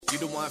You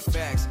don't want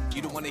facts,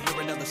 you don't want to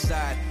hear another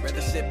side. Rather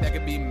sit back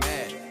and be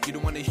mad. You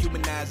don't want to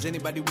humanize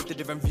anybody with a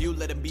different view.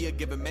 Let them be a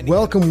given many.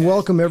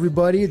 Welcome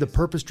everybody. The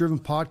Purpose Driven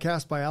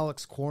Podcast by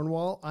Alex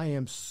Cornwall. I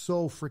am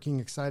so freaking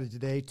excited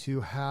today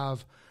to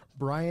have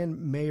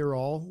Brian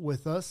Mayoral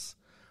with us.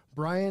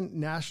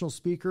 Brian, national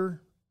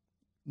speaker,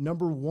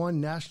 #1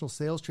 national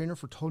sales trainer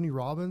for Tony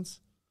Robbins.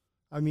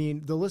 I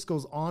mean, the list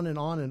goes on and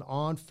on and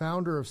on.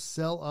 Founder of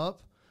Sell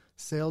Up,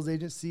 sales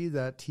agency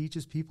that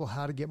teaches people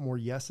how to get more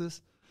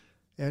yeses,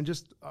 and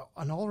just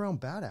an all-around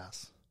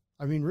badass.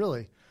 I mean,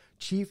 really,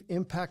 Chief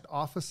Impact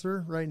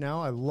Officer right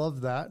now. I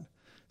love that.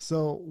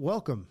 So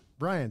welcome,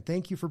 Brian.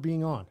 Thank you for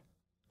being on.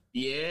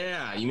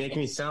 Yeah, you make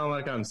me sound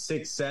like I'm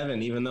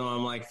 6'7", even though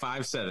I'm like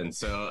 5'7".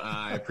 So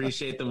I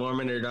appreciate the warm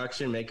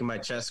introduction, making my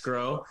chest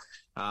grow,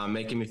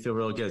 making me feel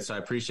real good. So I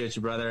appreciate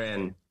you, brother.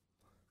 And,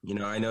 you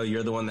know, I know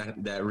you're the one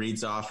that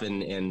reads off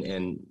and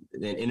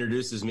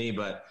introduces me,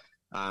 but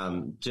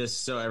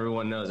just so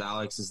everyone knows,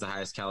 Alex is the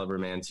highest caliber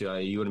man too.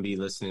 You wouldn't be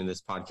listening to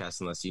this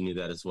podcast unless you knew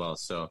that as well.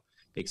 So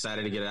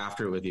excited to get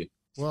after it with you.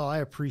 Well, I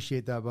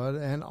appreciate that, bud.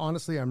 And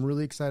honestly, I'm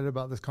really excited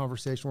about this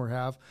conversation we're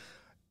having.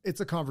 It's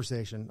a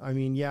conversation. I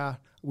mean, yeah,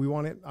 we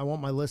want it. I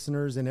want my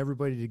listeners and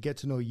everybody to get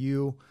to know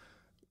you,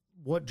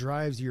 what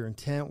drives your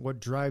intent,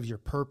 what drives your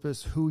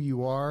purpose, who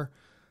you are.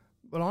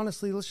 But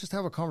honestly, let's just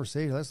have a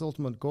conversation. That's the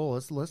ultimate goal.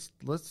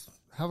 Let's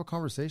have a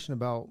conversation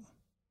about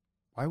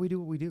why we do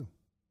what we do.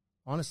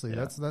 Honestly,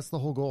 yeah. That's the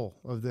whole goal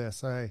of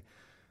this. I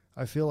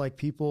feel like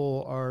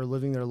people are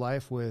living their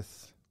life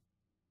with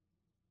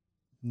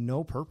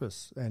no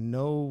purpose and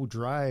no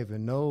drive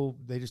and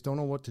they just don't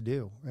know what to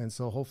do. And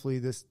so hopefully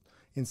this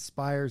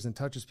inspires and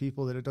touches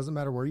people that it doesn't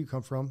matter where you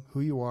come from,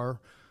 who you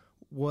are,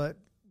 what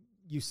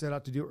you set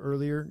out to do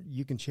earlier,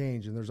 you can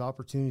change. And there's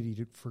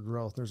opportunity for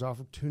growth. There's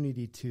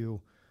opportunity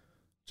to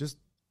just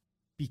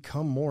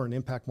become more and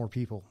impact more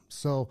people.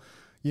 So,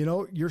 you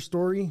know, your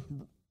story,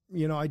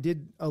 you know, I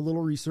did a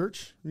little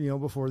research, you know,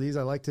 before these.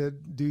 I like to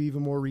do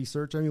even more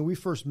research. I mean, we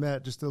first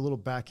met, just a little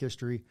back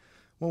history.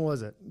 When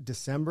was it?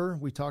 December?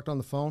 We talked on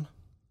the phone?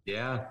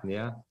 Yeah,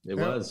 it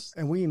was.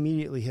 And we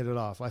immediately hit it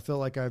off. I feel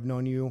like I've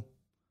known you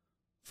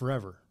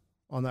forever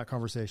on that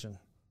conversation.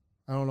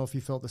 I don't know if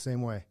you felt the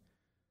same way.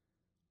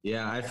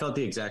 Yeah, I felt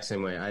the exact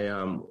same way. I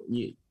don't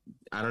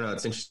know.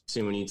 It's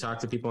interesting when you talk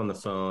to people on the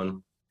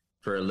phone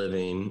for a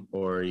living,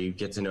 or you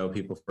get to know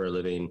people for a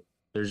living.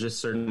 There's just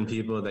certain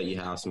people that you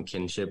have some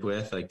kinship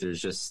with. Like there's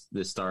just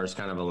the stars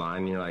kind of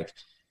align. You're like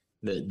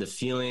the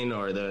feeling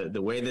or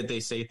the way that they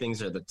say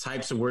things or the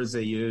types of words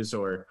they use,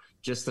 or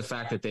just the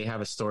fact that they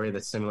have a story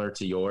that's similar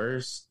to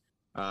yours.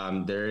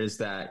 There is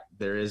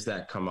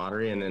that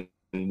camaraderie. And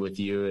then with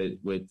you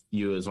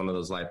is one of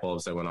those light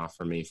bulbs that went off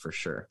for me for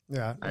sure.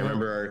 Yeah. I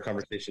remember our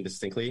conversation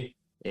distinctly,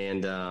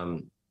 and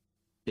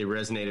it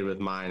resonated with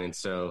mine. And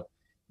so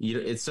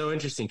it's so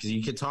interesting because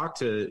you could talk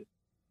to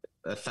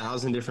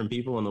 1,000 different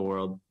people in the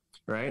world,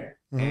 right?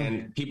 Mm-hmm.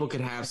 And people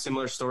could have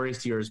similar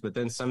stories to yours, but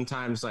then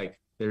sometimes like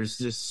there's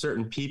just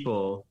certain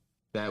people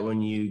that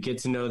when you get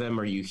to know them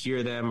or you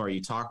hear them or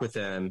you talk with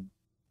them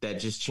that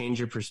just change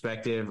your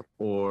perspective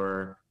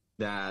or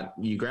that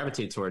you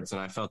gravitate towards.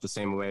 And I felt the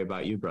same way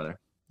about you, brother.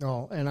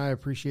 Oh, and I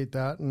appreciate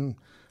that. And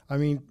I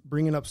mean,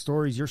 bringing up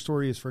stories, your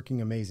story is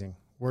freaking amazing.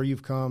 Where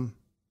you've come,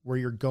 where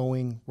you're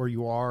going, where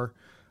you are.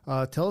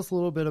 Tell us a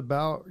little bit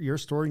about your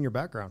story and your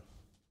background.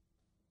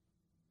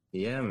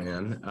 Yeah,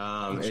 man.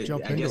 I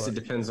guess it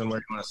depends on where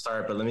you want to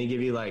start, but let me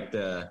give you like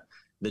the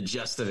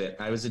gist of it.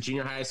 I was a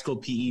junior high school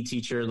PE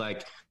teacher.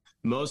 Like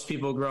most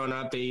people growing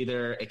up, they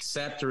either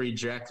accept or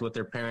reject what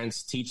their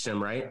parents teach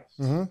them, right?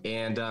 Mm-hmm.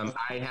 And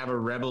I have a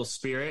rebel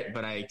spirit,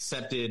 but I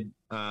accepted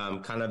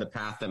kind of the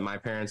path that my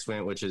parents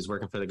went, which is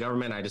working for the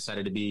government. I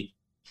decided to be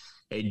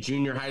a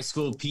junior high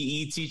school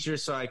PE teacher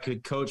so I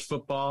could coach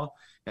football,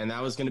 and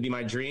that was going to be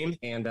my dream.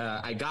 And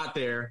I got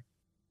there,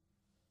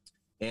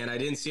 and I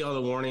didn't see all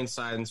the warning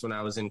signs when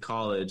I was in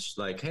college.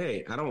 Like,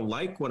 hey, I don't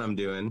like what I'm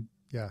doing.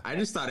 Yeah. I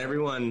just thought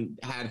everyone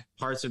had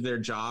parts of their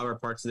job or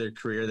parts of their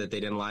career that they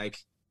didn't like.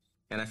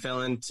 And I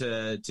fell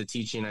into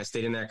teaching. I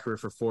stayed in that career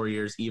for 4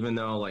 years, even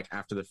though like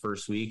after the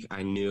first week,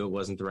 I knew it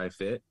wasn't the right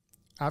fit.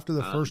 After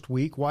the first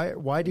week,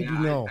 why did you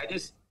know?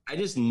 I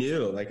just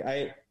knew. Like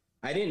I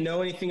didn't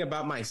know anything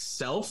about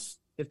myself,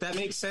 if that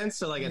makes sense.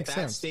 So like at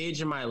that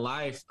stage in my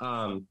life,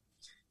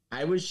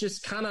 I was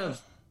just kind of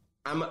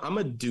I'm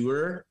a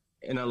doer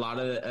in a lot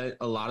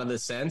of the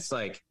sense.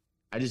 Like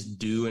I just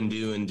do and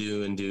do and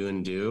do and do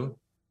and do.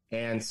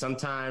 And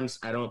sometimes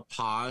I don't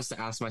pause to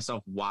ask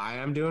myself why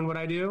I'm doing what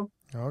I do.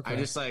 Okay. I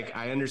just like,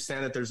 I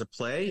understand that there's a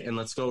play and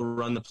let's go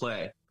run the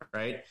play,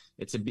 right?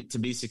 It's to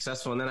be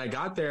successful. And then I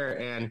got there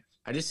and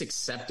I just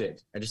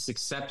accepted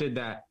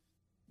that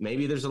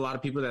maybe there's a lot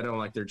of people that don't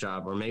like their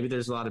job, or maybe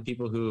there's a lot of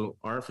people who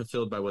aren't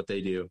fulfilled by what they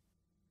do.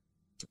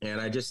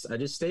 And I just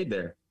stayed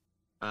there.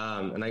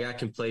 And I got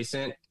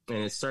complacent and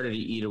it started to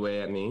eat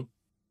away at me.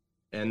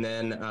 And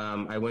then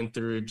I went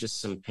through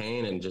just some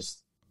pain and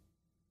just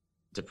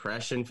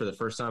depression for the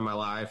first time in my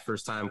life,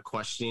 first time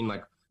questioning,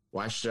 like,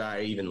 why should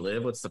I even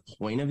live? What's the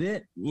point of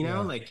it? You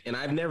know, like, and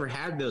I've never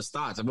had those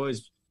thoughts. I've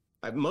always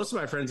most of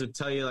my friends would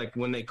tell you, like,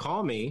 when they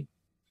call me,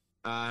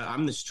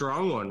 I'm the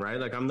strong one, right?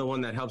 Like, I'm the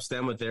one that helps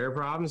them with their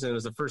problems. And it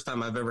was the first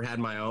time I've ever had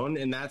my own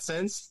in that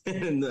sense.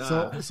 And,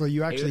 so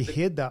you actually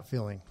hid that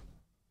feeling.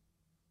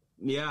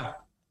 Yeah.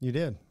 You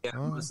did. Yeah.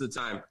 Most of the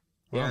time.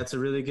 Wow. Yeah. It's a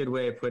really good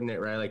way of putting it,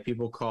 right? Like,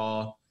 people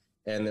call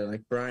and they're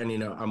like, Brian, you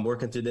know, I'm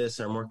working through this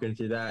or I'm working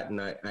through that. And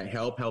I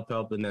help.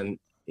 And then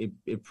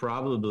it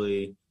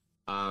probably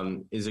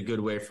is a good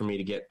way for me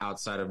to get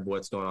outside of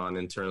what's going on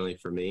internally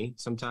for me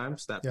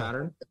sometimes, that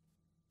pattern.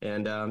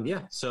 And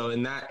so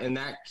in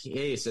that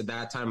case, at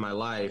that time in my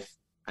life,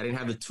 I didn't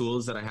have the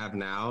tools that I have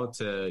now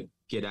to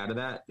get out of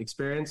that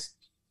experience.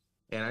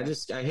 And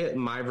I hit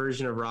my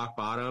version of rock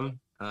bottom,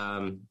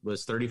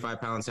 was 35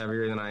 pounds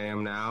heavier than I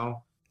am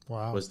now.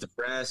 Wow. Was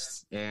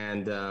depressed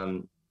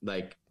and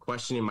like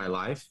questioning my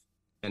life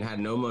and had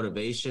no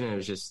motivation. And it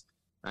was just,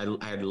 I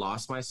had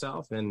lost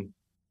myself. And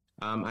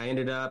I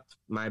ended up,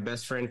 my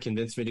best friend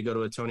convinced me to go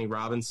to a Tony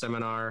Robbins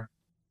seminar.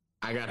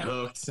 I got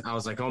hooked. I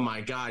was like, oh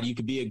my God, you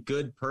could be a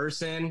good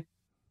person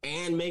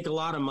and make a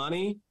lot of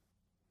money.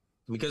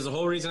 Because the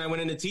whole reason I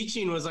went into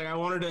teaching was like, I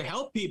wanted to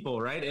help people,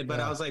 right?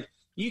 But I was like,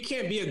 you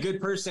can't be a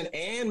good person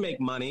and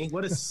make money.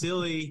 What a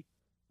silly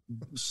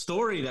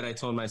story that I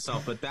told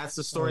myself. But that's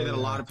the story that a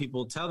lot of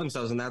people tell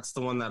themselves. And that's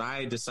the one that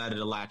I decided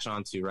to latch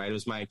onto, right? It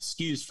was my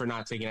excuse for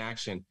not taking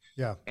action.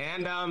 Yeah.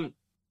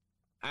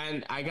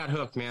 And I got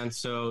hooked, man.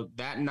 So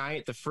that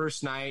night, the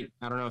first night,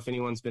 I don't know if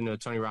anyone's been to a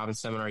Tony Robbins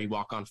seminar, you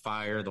walk on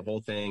fire, the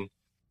whole thing.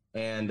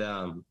 And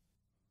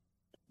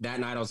that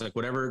night I was like,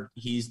 whatever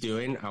he's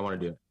doing, I want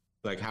to do it.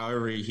 Like,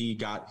 however he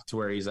got to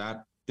where he's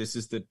at, this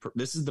is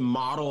the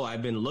model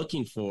I've been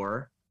looking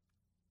for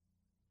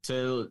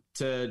to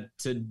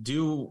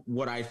do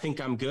what I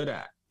think I'm good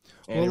at.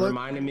 And it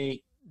reminded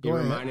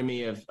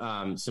me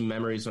of some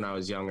memories when I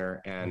was younger.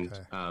 And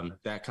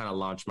that kind of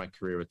launched my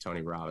career with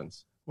Tony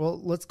Robbins.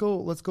 Well, let's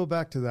go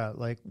back to that.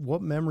 Like,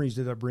 what memories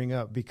did that bring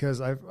up? Because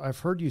I've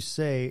heard you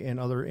say in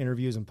other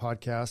interviews and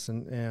podcasts,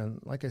 and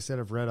like I said,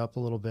 I've read up a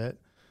little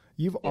bit.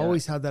 You've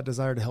always had that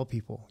desire to help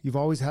people. You've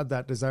always had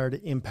that desire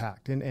to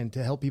impact and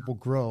to help people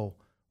grow.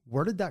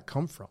 Where did that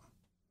come from?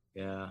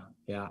 Yeah.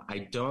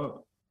 I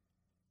don't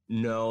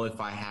know if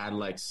I had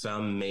like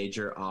some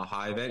major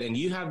aha event, and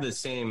you have the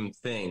same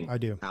thing. I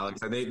do,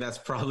 Alex. I think that's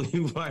probably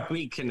why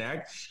we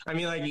connect. I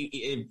mean,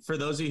 like, for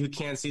those of you who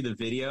can't see the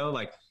video,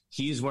 like,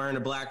 he's wearing a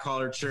black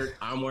collared shirt.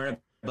 I'm wearing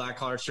a black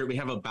collared shirt. We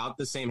have about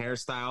the same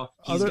hairstyle.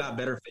 He's got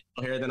better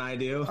facial hair than I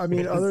do. I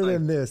mean, other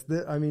than this,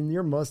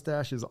 your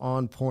mustache is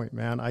on point,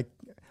 man. I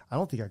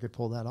don't think I could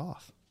pull that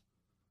off.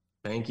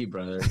 Thank you,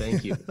 brother.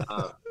 Thank you.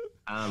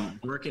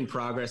 Work in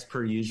progress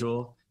per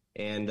usual.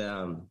 And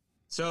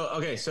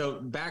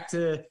so back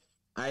to,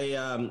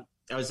 I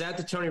was at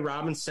the Tony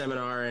Robbins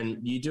seminar,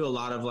 and you do a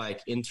lot of like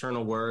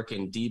internal work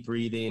and deep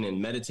breathing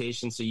and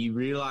meditation. So you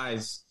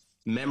realize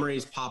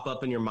memories pop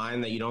up in your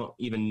mind that you don't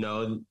even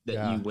know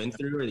that you went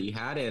through or that you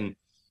had. And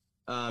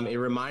it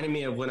reminded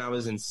me of when I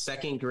was in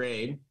second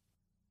grade,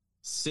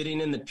 sitting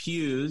in the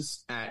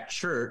pews at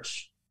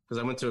church,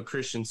 because I went to a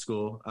Christian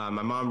school. My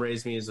mom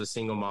raised me as a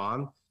single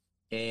mom,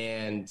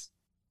 and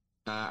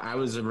I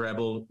was a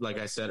rebel, like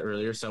I said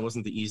earlier, so I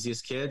wasn't the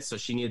easiest kid. So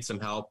she needed some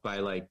help by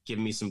like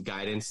giving me some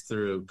guidance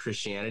through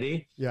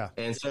Christianity. Yeah.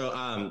 And so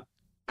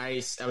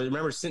I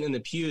remember sitting in the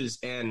pews,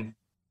 and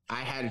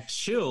I had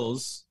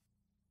chills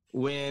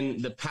when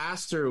the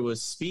pastor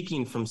was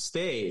speaking from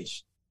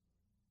stage.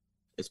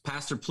 It's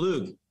Pastor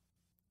Plug.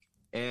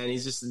 And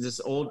he's just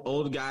this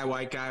old guy,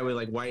 white guy with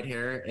like white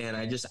hair. And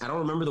I don't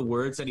remember the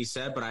words that he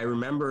said, but I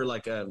remember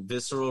like a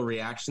visceral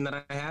reaction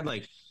that I had,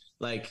 like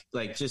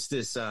just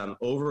this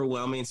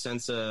overwhelming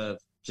sense of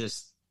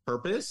just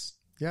purpose.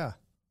 Yeah.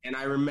 And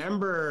I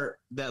remember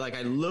that, like,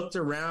 I looked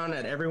around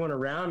at everyone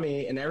around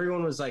me, and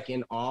everyone was like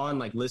in awe and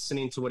like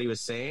listening to what he was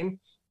saying.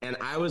 And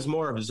I was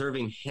more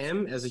observing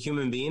him as a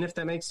human being, if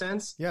that makes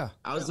sense. Yeah.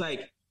 I was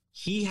like,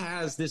 he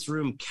has this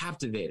room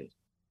captivated.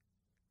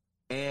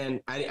 And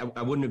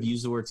I wouldn't have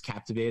used the words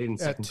captivated in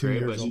second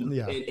grade, but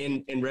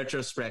in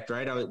retrospect,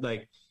 right? I was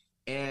like,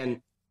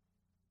 and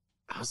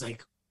I was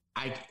like,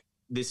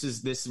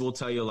 this will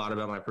tell you a lot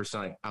about my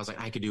personality. I was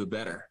like, I could do it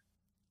better.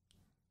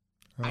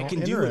 Oh, I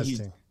can do it.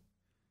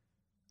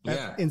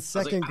 Yeah. In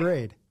second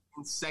grade.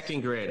 In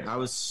second grade. I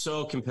was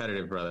so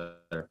competitive,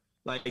 brother.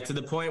 Like, to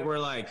the point where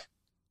like,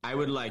 I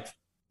would like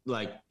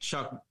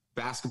chuck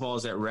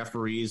basketballs at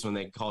referees when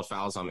they called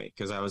fouls on me,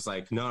 because I was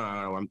like, no,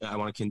 I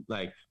want to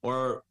like.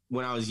 Or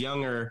when I was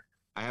younger,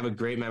 I have a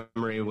great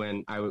memory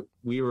when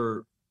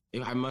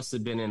I must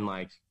have been in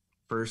like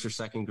first or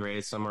second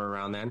grade, somewhere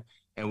around then,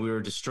 and we were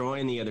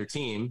destroying the other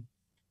team,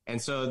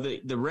 and so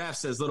the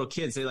refs, as little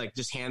kids, they like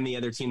just hand the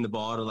other team the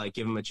ball to like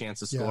give them a chance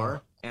to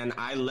score, and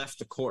I left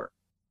the court.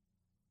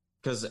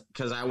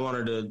 Because I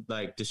wanted to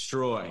like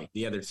destroy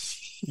the other team.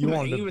 You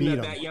wanted to beat them.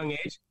 At that young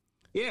age.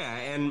 Yeah,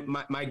 and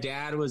my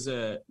dad was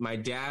a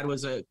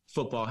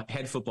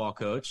head football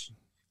coach.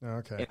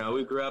 Okay. You know,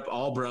 we grew up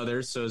all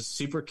brothers, so it was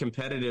super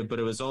competitive, but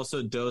it was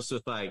also dosed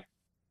with like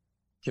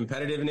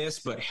competitiveness,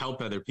 but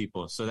help other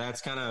people. So that's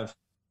kind of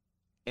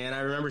And I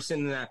remember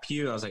sitting in that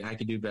pew, I was like, I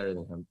could do better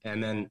than him.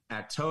 And then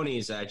at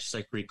Tony's, I just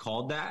like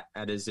recalled that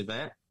at his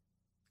event.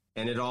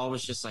 And it all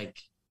was just like,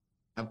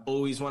 I've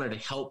always wanted to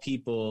help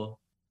people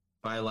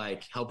by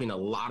like helping a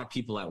lot of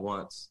people at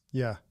once.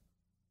 Yeah.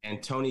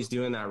 And Tony's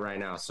doing that right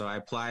now. So I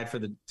applied for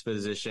the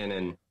position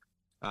and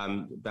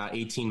about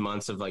 18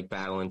 months of like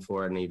battling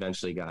for it and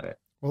eventually got it.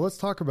 Well, let's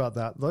talk about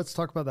that. Let's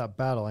talk about that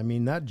battle. I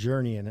mean, that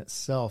journey in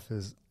itself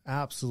is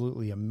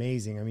absolutely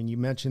amazing. I mean, you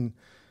mentioned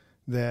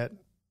that,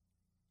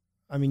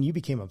 I mean, you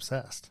became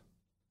obsessed.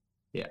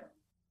 Yeah.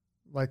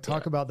 Like,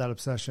 talk about that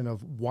obsession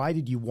of why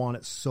did you want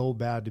it so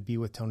bad to be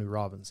with Tony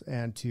Robbins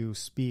and to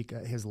speak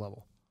at his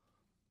level?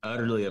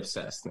 Utterly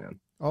obsessed, man.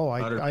 Oh,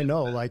 I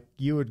know. Like,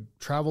 you would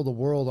travel the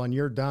world on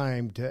your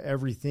dime to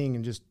everything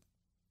and just,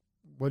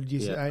 what did you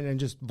say? And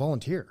just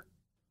volunteer.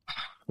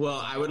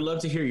 Well, I would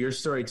love to hear your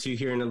story too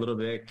here in a little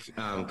bit,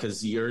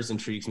 because yours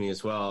intrigues me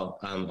as well.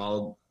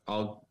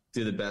 I'll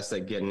do the best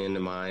at getting into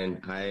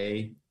mine.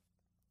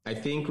 I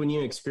think when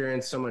you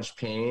experience so much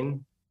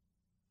pain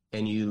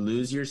and you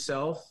lose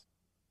yourself,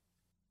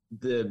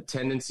 the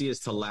tendency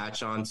is to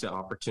latch on to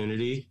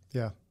opportunity.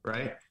 Yeah.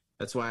 Right.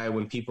 That's why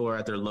when people are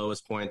at their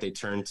lowest point, they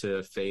turn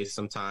to faith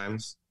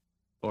sometimes.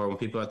 Or when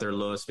people are at their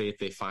lowest faith,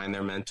 they find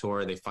their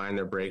mentor, they find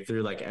their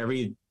breakthrough. Like,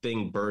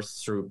 everything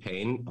bursts through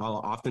pain.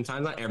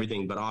 Oftentimes, not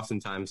everything, but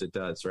oftentimes it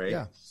does. Right.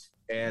 Yeah.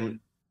 And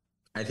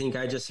I think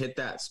I just hit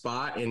that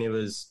spot, and it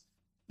was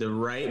the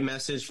right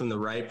message from the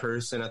right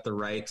person at the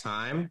right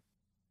time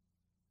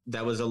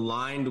that was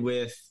aligned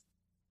with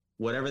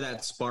whatever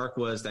that spark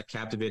was that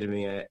captivated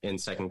me in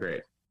second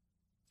grade.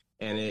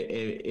 And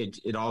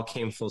it all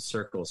came full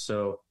circle.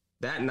 So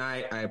that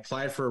night I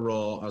applied for a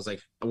role. I was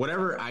like,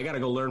 whatever, I got to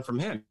go learn from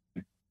him.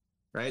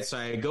 Right. So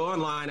I go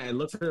online, I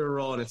look for the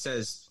role, and it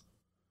says,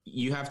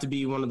 you have to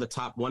be one of the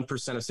top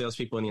 1% of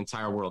salespeople in the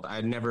entire world. I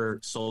had never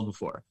sold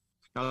before.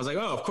 I was like,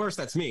 oh, of course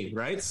that's me.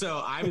 Right.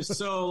 So I was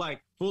so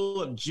like full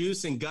of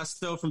juice and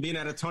gusto from being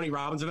at a Tony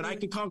Robbins event. I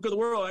can conquer the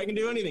world. I can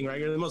do anything. Right.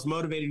 You're the most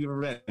motivated you've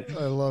ever been.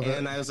 I love it.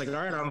 And I was like, all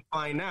right, I'm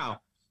applying now.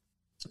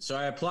 So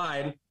I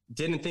applied,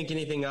 didn't think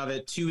anything of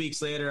it. 2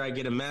 weeks later, I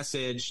get a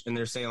message and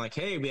they're saying like,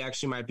 hey, we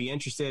actually might be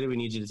interested. We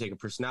need you to take a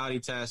personality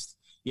test,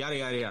 yada,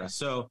 yada, yada.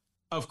 So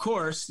of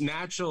course,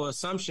 natural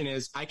assumption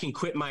is I can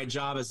quit my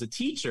job as a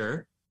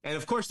teacher, and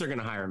of course they're going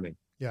to hire me.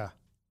 Yeah.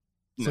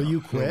 So you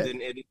quit?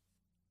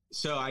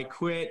 So I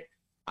quit.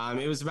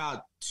 It was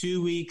about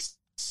 2 weeks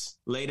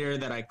later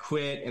that I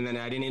quit, and then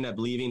I didn't end up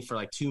leaving for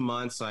like 2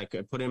 months. Like,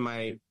 I put in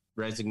my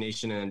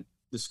resignation, and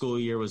the school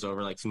year was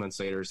over like 2 months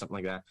later or something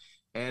like that.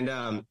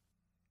 And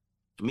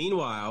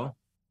meanwhile,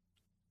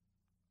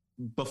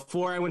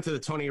 before I went to the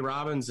Tony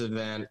Robbins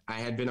event, I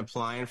had been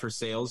applying for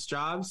sales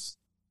jobs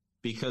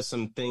because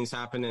some things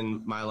happened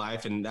in my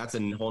life, and that's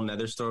a whole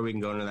nother story. We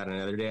can go into that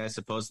another day, I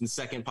suppose, in the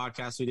second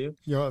podcast we do.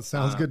 Yo, it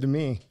sounds good to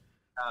me.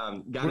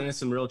 Got into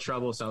some real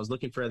trouble, so I was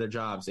looking for other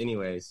jobs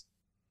anyways.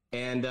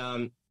 And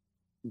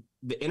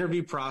the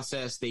interview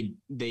process,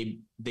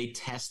 they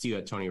test you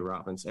at Tony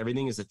Robbins.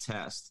 Everything is a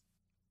test,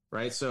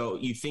 right? So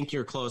you think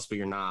you're close, but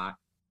you're not.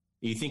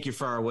 You think you're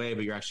far away,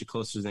 but you're actually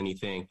closer than you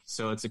think.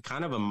 So it's a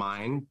kind of a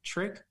mind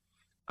trick.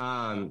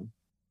 So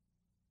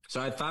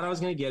I thought I was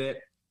going to get it.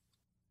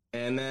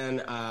 And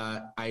then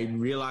I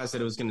realized that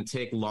it was going to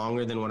take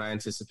longer than what I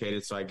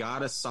anticipated. So I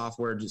got a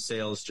software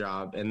sales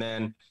job. And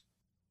then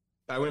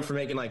I went from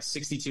making like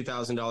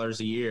 $62,000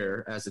 a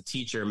year as a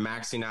teacher,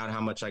 maxing out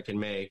how much I can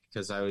make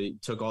because I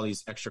took all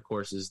these extra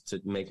courses to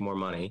make more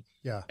money.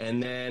 Yeah.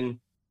 And then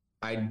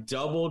I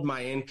doubled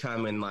my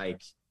income in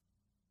like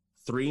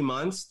 3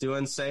 months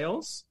doing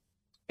sales.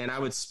 And I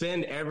would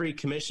spend every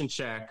commission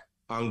check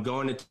on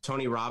going to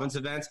Tony Robbins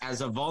events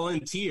as a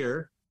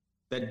volunteer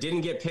that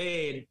didn't get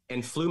paid,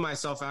 and flew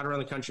myself out around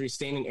the country,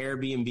 staying in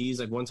Airbnbs.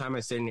 Like, one time I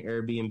stayed in an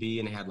Airbnb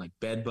and it had like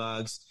bed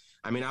bugs.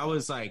 I mean, I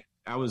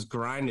was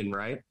grinding,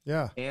 right?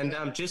 Yeah. And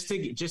just to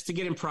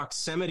get in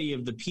proximity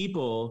of the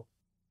people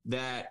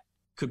that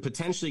could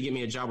potentially get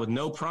me a job with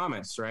no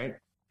promise, right?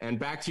 And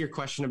back to your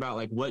question about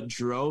like what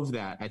drove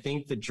that, I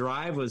think the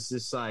drive was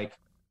just like,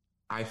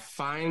 I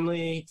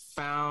finally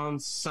found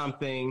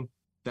something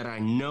that I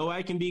know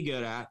I can be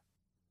good at,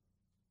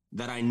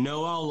 that I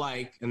know I'll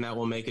like, and that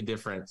will make a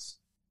difference.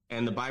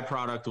 And the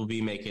byproduct will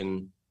be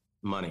making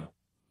money.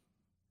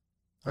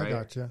 Right? I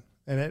gotcha.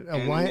 And it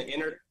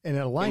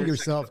aligned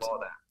yourself,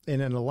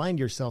 and it aligned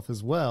yourself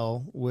as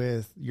well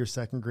with your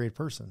second grade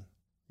person,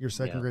 your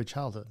second grade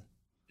childhood.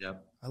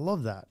 Yep. I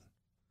love that.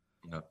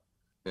 Yep.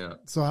 Yeah.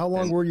 So how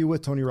long were you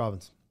with Tony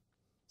Robbins?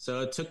 So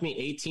it took me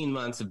 18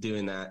 months of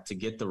doing that to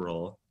get the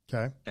role.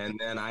 Okay. And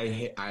then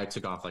I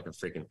took off like a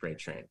freaking freight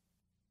train.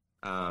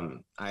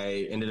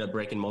 I ended up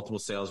breaking multiple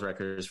sales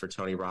records for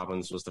Tony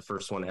Robbins, was the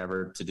first one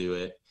ever to do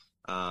it.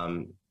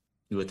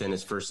 Within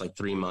his first like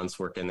 3 months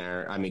working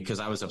there. I mean, cause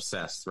I was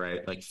obsessed,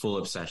 right? Like full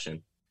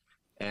obsession.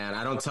 And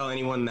I don't tell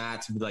anyone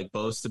that to like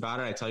boast about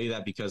it. I tell you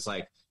that because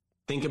like,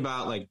 think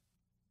about like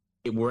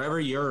wherever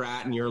you're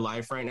at in your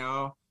life right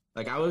now.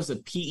 Like, I was a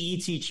PE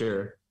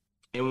teacher,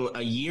 and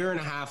a year and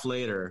a half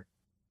later,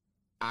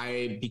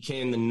 I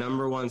became the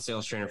 #1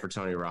 sales trainer for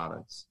Tony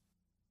Robbins,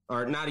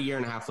 or not a year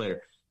and a half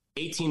later,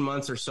 18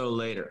 months or so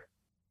later.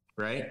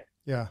 Right.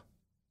 Yeah.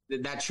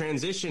 That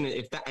transition,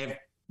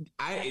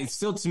 it's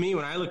still, to me,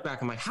 when I look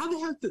back, I'm like, how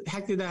the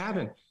heck did that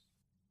happen?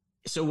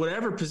 So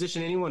whatever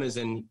position anyone is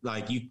in,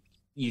 like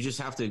you just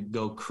have to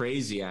go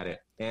crazy at it.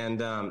 And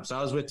so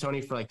I was with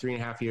Tony for like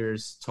 3.5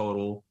 years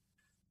total.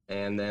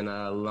 And then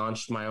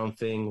launched my own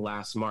thing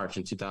last March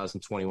in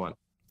 2021.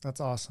 That's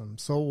awesome.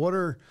 So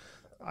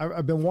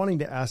I've been wanting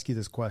to ask you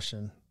this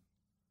question.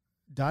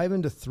 Dive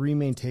into 3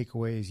 main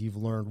takeaways you've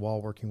learned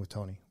while working with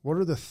Tony. What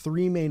are the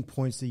 3 main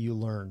points that you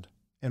learned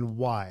and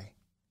why?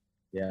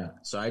 Yeah.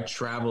 So I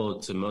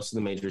traveled to most of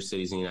the major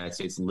cities in the United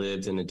States,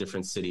 lived in a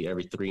different city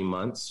every 3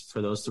 months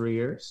for those 3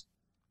 years.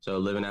 So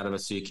living out of a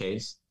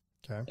suitcase.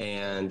 Okay.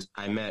 And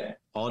I met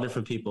all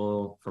different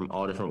people from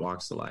all different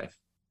walks of life.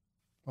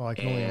 Oh, I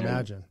can only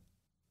imagine.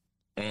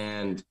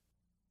 And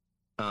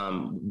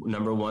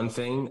 #1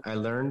 thing I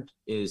learned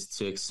is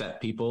to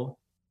accept people,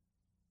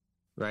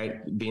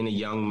 right? Being a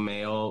young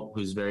male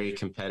who's very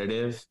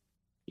competitive,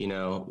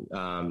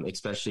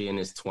 especially in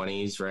his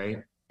 20s,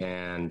 right?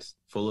 And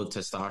full of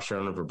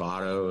testosterone and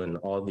bravado and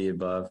all the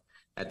above.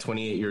 At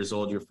 28 years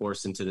old, you're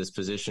forced into this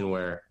position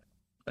where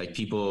like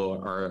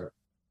people are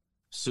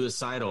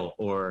suicidal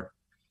or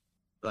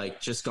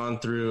like just gone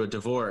through a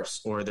divorce,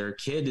 or their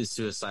kid is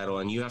suicidal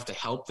and you have to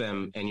help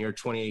them, and you're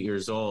 28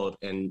 years old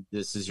and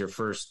this is your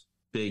first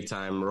big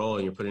time role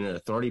and you're put in an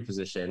authority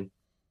position.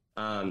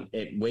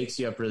 It wakes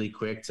you up really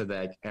quick to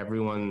that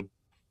everyone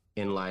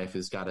in life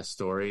has got a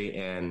story,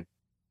 and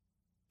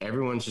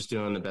everyone's just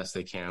doing the best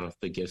they can with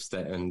the gifts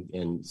that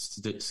and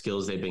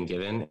skills they've been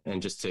given,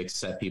 and just to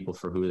accept people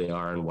for who they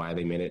are and why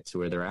they made it to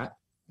where they're at.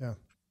 Yeah.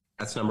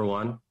 That's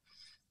 #1.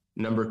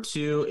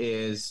 #2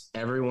 is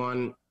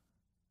everyone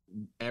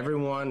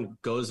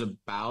goes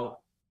about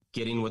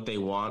getting what they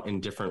want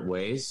in different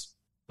ways,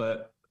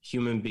 but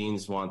human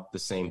beings want the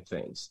same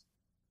things,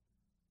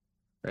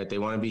 right? They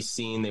want to be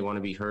seen. They want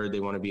to be heard. They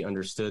want to be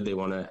understood. They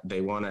want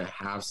to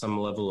have some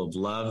level of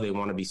love. They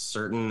want to be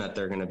certain that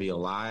they're going to be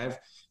alive.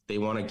 They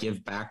want to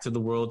give back to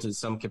the world to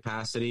some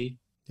capacity,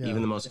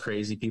 even the most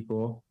crazy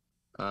people.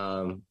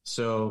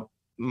 So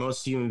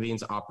most human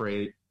beings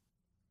operate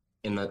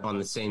on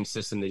the same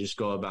system. They just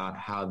go about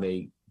how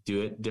they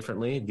do it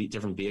differently,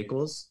 different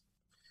vehicles.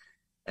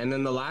 And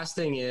then the last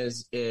thing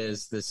is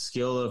the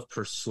skill of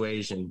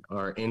persuasion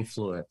or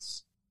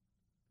influence,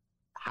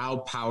 how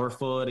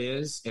powerful it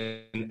is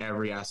in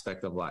every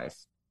aspect of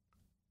life.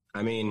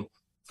 I mean,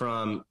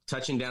 from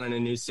touching down in a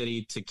new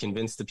city to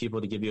convince the people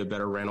to give you a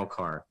better rental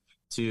car,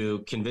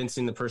 to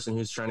convincing the person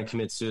who's trying to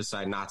commit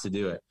suicide not to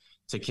do it,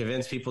 to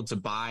convince people to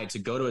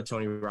go to a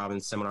Tony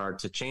Robbins seminar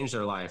to change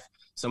their life.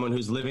 Someone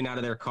who's living out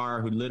of their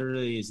car, who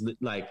literally is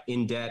like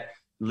in debt,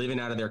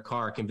 living out of their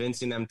car,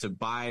 convincing them to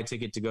buy a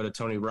ticket to go to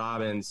Tony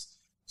Robbins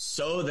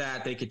so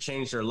that they could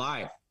change their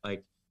life.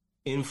 Like,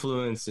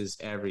 influence is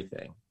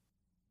everything.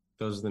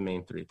 Those are the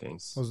main 3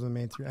 things. Those are the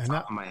main 3. And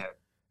top of my head.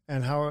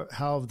 And how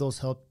have those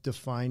helped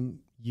define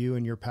you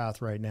and your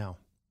path right now?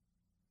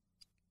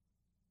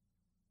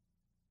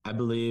 I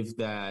believe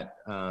that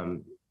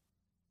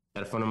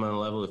at a fundamental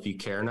level, if you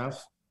care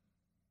enough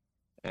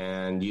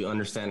and you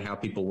understand how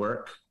people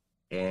work,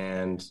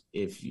 and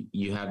if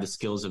you have the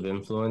skills of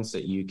influence,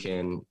 that you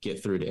can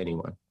get through to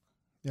anyone.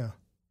 Yeah.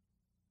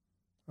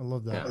 I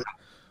love that. Yeah.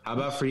 How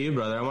about for you,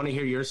 brother? I want to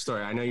hear your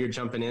story. I know you're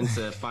jumping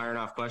into firing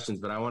off questions,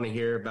 but I want to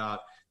hear about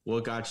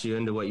what got you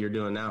into what you're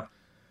doing now.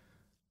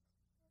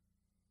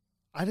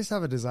 I just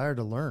have a desire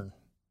to learn.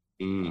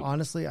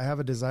 Honestly, I have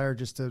a desire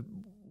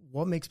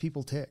what makes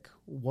people tick?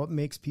 What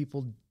makes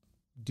people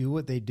do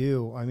what they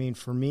do? I mean,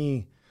 for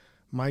me,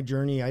 my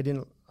journey,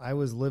 I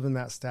was living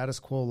that status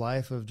quo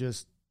life of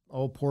just,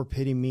 oh, poor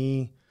pity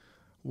me.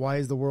 Why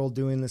is the world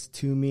doing this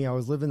to me? I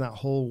was living that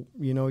whole,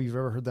 you've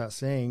ever heard that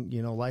saying,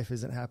 life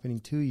isn't happening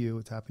to you,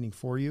 it's happening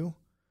for you.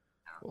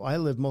 Well, I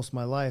lived most of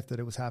my life that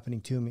it was happening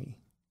to me.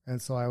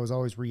 And so I was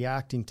always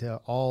reacting to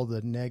all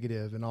the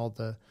negative and all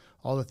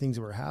the things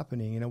that were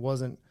happening. And it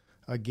wasn't,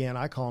 again,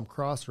 I call them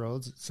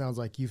crossroads. It sounds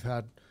like you've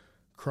had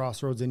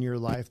crossroads in your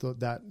life,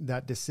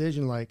 that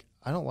decision, like,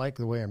 I don't like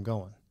the way I'm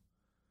going.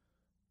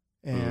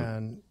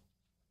 And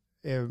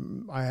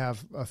I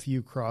have a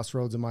few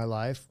crossroads in my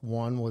life.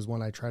 One was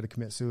when I tried to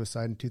commit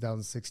suicide in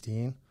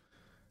 2016.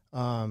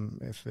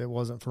 If it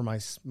wasn't for my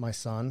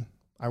son,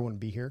 I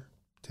wouldn't be here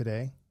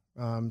today,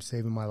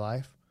 saving my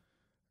life.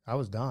 I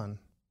was done.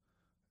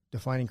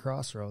 Defining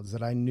crossroads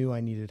that I knew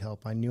I needed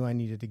help. I knew I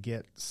needed to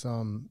get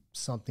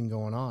something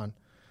going on.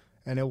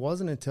 And it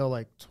wasn't until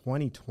like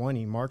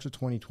 2020, March of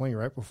 2020,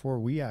 right before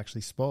we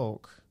actually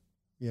spoke,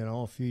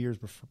 a few years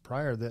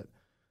prior, that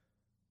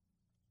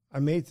I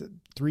made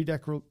 3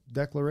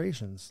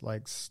 declarations,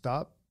 like,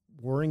 stop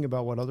worrying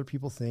about what other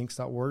people think.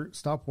 Stop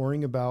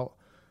worrying about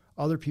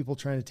other people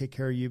trying to take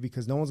care of you,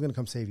 because no one's going to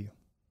come save you.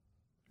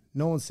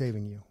 No one's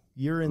saving you.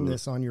 You're in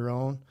this on your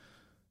own.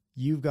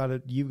 You've got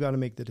to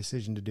make the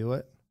decision to do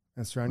it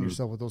and surround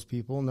yourself with those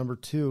people. Number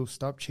 2,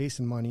 stop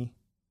chasing money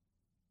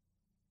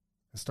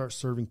and start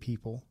serving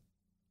people.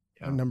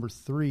 Yeah. And number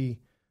 3,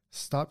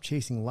 stop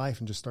chasing life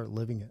and just start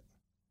living it.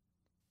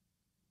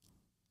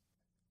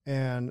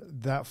 And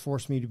that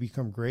forced me to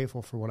become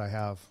grateful for what I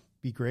have.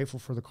 Be grateful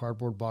for the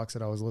cardboard box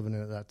that I was living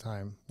in at that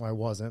time. Well, I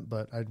wasn't,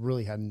 but I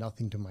really had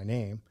nothing to my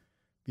name.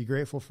 Be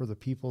grateful for the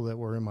people that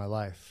were in my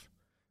life.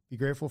 Be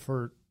grateful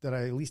for that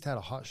I at least had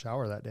a hot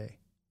shower that day.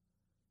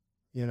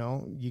 You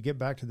know, you get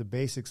back to the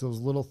basics, those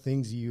little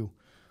things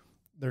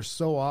there's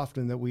so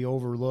often that we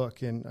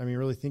overlook. And I mean,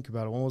 really think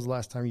about it. When was the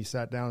last time you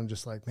sat down and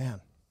just like, man,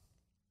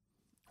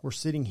 we're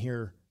sitting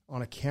here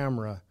on a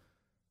camera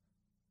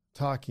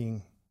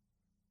talking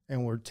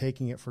and we're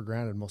taking it for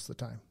granted most of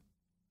the time.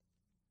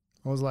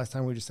 When was the last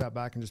time we just sat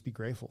back and just be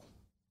grateful?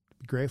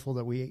 Be grateful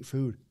that we ate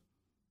food,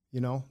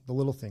 you know, the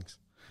little things.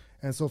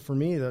 And so for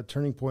me, the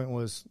turning point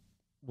was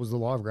the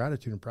law of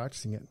gratitude and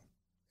practicing it.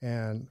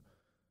 And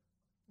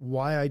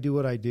why I do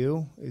what I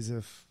do is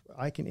if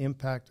I can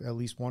impact at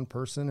least one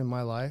person in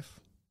my life,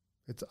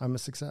 I'm a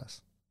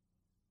success.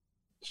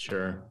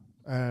 Sure.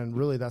 And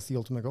really that's the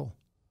ultimate goal.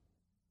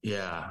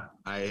 Yeah.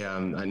 I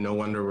no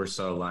wonder we're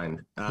so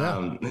aligned.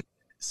 Yeah.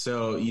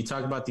 So you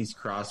talk about these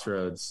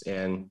crossroads,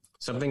 and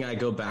something I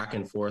go back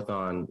and forth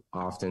on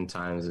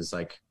oftentimes is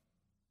like,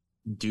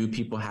 do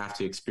people have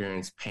to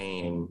experience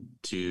pain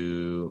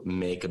to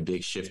make a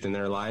big shift in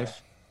their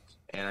life?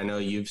 And I know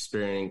you've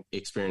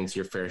experienced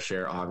your fair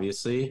share,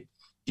 obviously.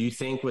 Do you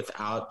think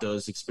without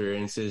those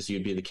experiences,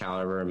 you'd be the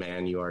caliber of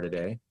man you are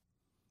today?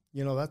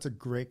 You know, that's a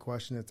great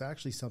question. It's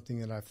actually something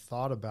that I've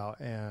thought about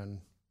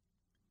and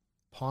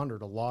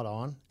pondered a lot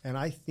on. And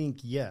I think,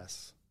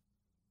 yes,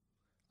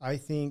 I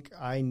think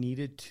I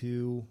needed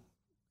to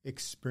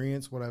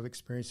experience what I've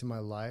experienced in my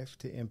life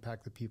to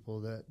impact the people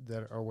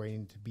that are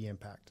waiting to be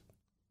impacted.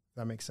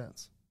 That makes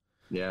sense.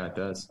 Yeah, it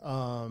does.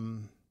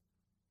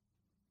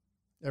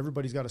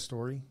 Everybody's got a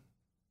story.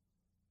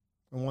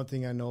 And one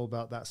thing I know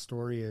about that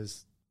story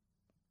is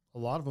a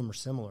lot of them are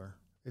similar.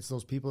 It's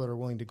those people that are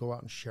willing to go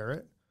out and share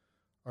it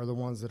are the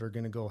ones that are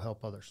going to go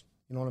help others.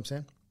 You know what I'm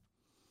saying?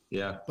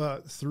 Yeah.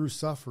 But through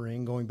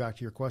suffering, going back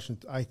to your question,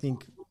 I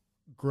think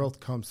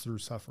growth comes through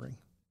suffering.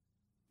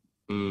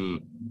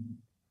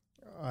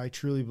 I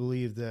truly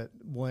believe that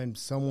when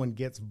someone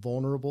gets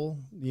vulnerable,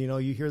 you know,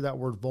 you hear that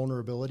word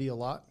vulnerability a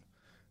lot,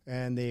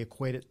 and they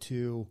equate it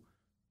to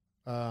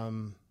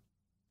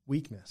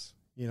weakness.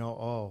 You know,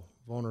 oh,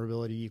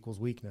 vulnerability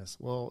equals weakness.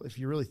 Well, if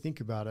you really think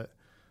about it,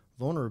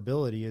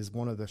 vulnerability is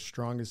one of the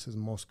strongest and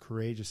most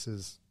courageous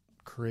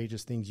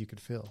things you could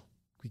feel,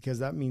 because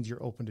that means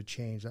you're open to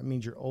change. That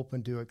means you're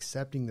open to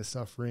accepting the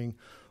suffering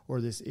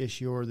or this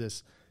issue or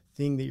this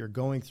thing that you're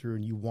going through,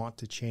 and you want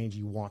to change,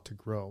 you want to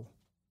grow.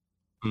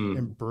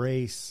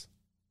 Embrace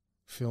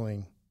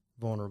feeling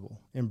vulnerable.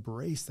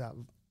 Embrace that,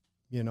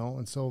 you know?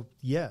 And so,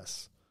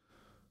 yes,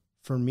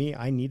 for me,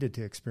 I needed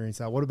to experience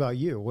that. What about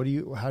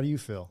you? How do you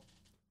feel?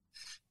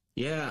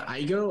 Yeah,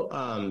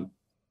 I'm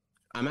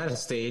at a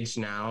stage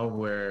now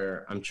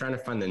where I'm trying to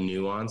find the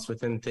nuance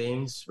within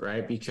things,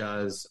 right?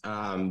 Because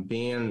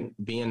being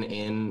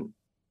in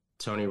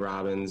Tony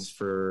Robbins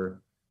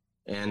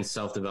and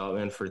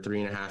self-development for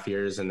 3.5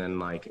 years, and then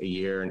like a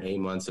year and 8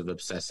 months of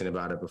obsessing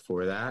about it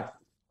before that.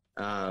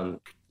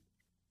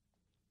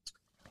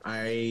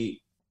 I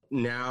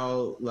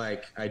now,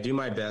 like, I do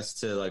my best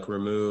to like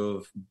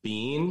remove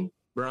being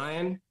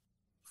Brian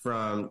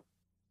from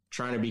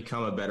trying to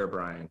become a better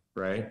Brian,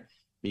 right?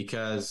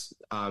 Because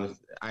I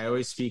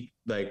always speak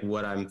like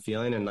what I'm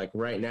feeling. And like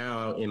right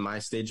now in my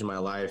stage of my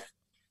life,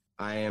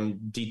 I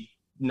am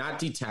not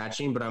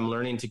detaching, but I'm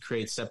learning to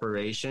create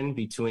separation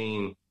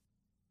between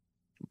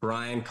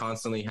Brian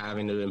constantly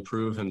having to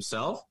improve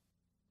himself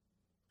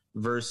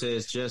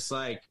versus just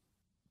like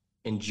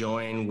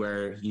enjoying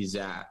where he's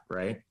at,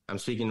 right? I'm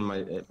speaking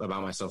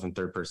about myself in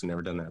third person,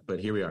 never done that, but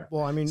here we are.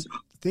 Well, I mean,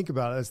 think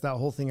about it. It's that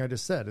whole thing I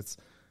just said. It's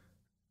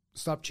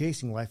stop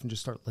chasing life and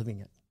just start living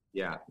it.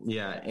 Yeah.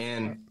 Yeah.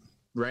 And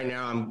right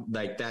now I'm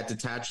like, that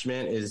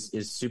detachment is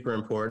super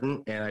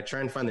important. And I try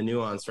and find the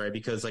nuance, right?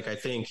 Because like, I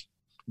think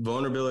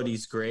vulnerability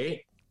is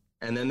great.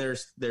 And then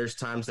there's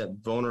times that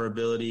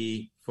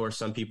vulnerability for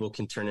some people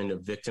can turn into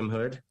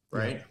victimhood,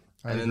 right?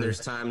 Yeah, and then there's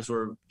times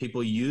where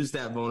people use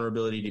that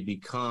vulnerability to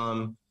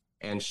become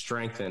and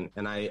strengthen.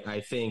 And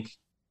I think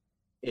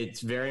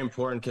it's very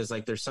important because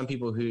like there's some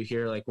people who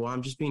hear like, well,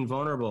 I'm just being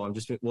vulnerable.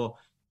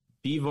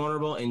 Be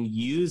vulnerable and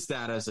use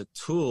that as a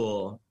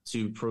tool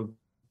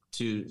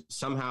to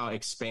somehow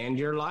expand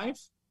your life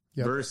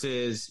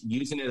versus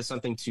using it as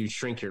something to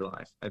shrink your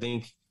life. I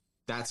think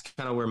that's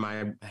kind of where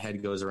my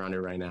head goes around it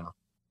right now.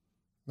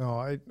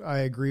 No, I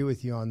agree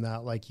with you on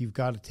that. Like, you've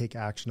got to take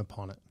action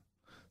upon it.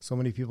 So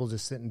many people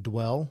just sit and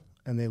dwell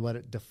and they let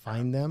it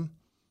define them,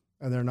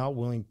 and they're not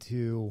willing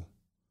to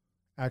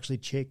actually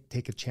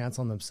take a chance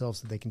on themselves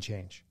so they can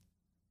change.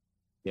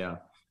 Yeah.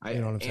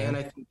 You know what I'm saying? And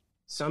I think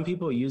some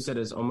people use it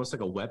as almost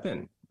like a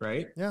weapon,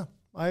 right? Yeah,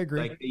 I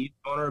agree. Like they use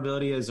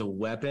vulnerability as a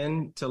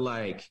weapon to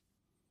like,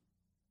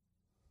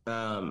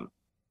 to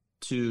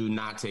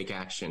not take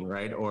action,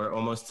 right? Or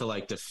almost to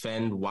like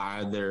defend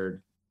why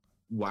they're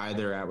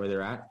at where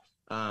they're at.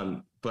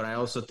 but I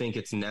also think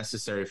it's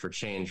necessary for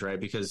change, right?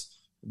 Because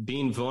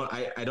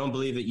I don't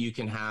believe that you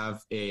can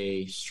have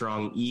a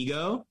strong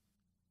ego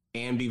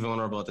and be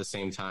vulnerable at the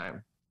same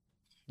time.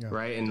 Yeah.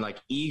 Right. And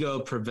like ego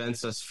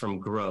prevents us from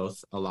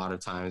growth a lot of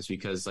times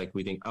because like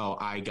we think, oh,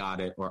 I got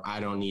it, or I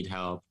don't need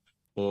help,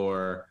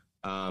 or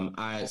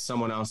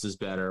someone else is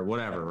better,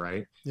 whatever.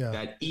 Right. Yeah.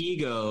 That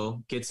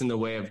ego gets in the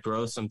way of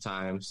growth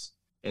sometimes.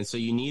 And so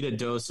you need a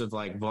dose of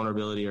like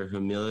vulnerability or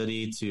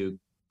humility to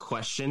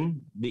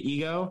question the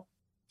ego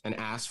and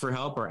ask for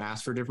help or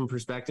ask for a different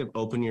perspective,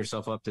 open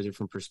yourself up to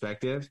different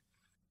perspective.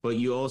 But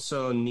you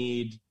also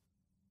need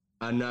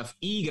enough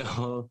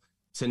ego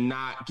to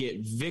not get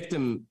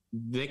victim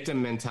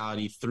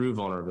mentality through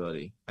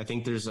vulnerability. I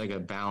think there's like a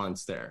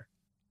balance there.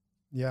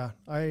 Yeah,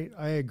 I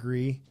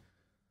agree.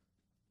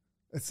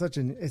 It's such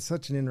an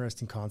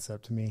interesting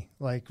concept to me.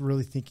 Like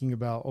really thinking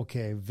about,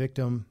 okay,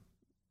 victim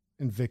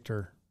and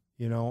victor,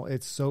 you know,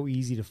 it's so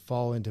easy to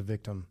fall into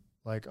victim.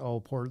 Like, oh,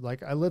 poor,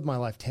 like I lived my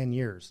life 10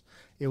 years.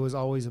 It was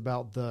always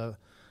about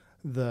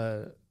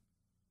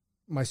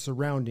my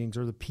surroundings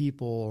or the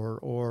people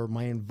or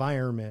my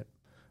environment,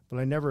 but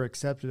I never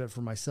accepted it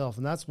for myself.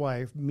 And that's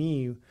why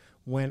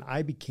when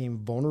I became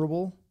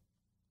vulnerable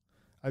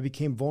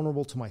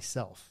to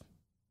myself.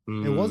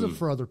 It wasn't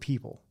for other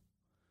people.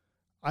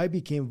 I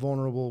became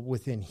vulnerable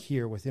within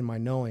my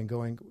knowing,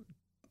 going,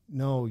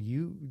 no,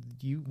 you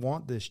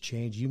want this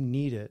change. You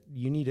need it.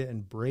 You need to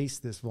embrace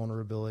this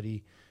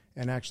vulnerability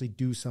and actually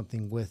do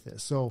something with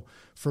it. So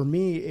for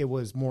me, it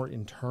was more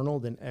internal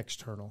than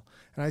external.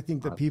 And I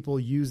think that people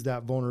use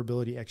that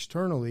vulnerability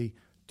externally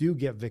do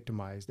get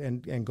victimized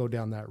and go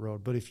down that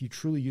road. But if you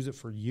truly use it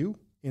for you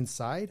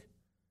inside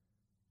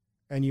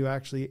and you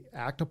actually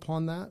act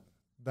upon that,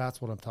 that's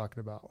what I'm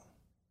talking about.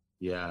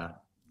 Yeah.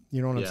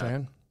 You know what I'm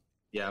saying?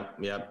 Yeah.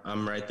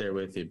 I'm right there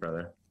with you,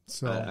 brother.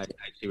 So I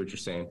see what you're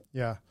saying.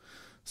 Yeah.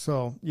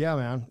 So yeah,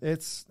 man,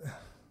 it's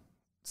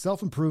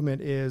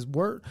self-improvement is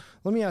where,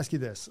 let me ask you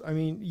this. I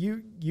mean,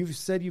 you've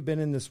said you've been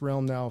in this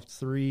realm now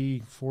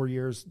 3-4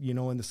 years, you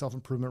know, in the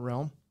self-improvement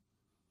realm.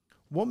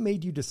 What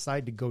made you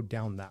decide to go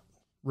down that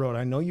road?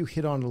 I know you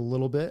hit on it a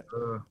little bit,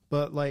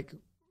 but like,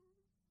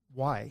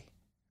 why?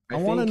 I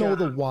want to know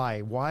the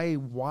why. Why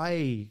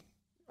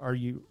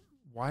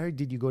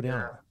did you go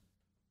down?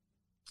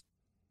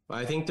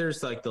 I think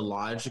there's like the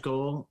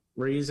logical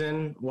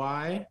reason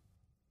why.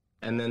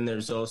 And then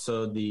there's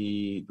also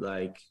the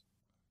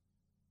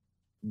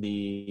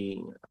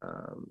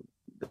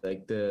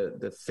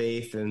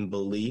faith and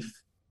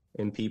belief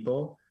in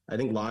people. I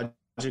think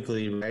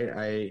logically,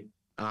 right?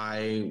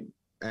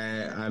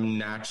 I'm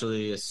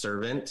naturally a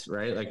servant,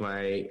 right? Like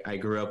I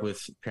grew up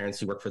with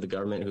parents who work for the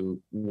government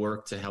who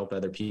work to help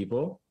other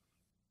people,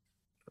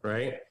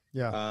 right?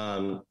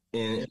 Yeah.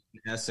 In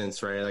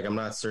essence, right? Like I'm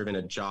not serving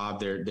a job.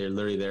 They're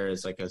literally there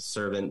as like a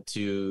servant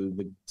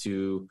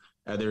to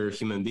other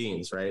human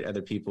beings, right?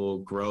 Other people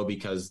grow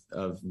because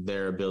of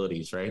their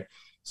abilities, right?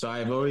 So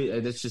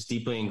that's just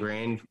deeply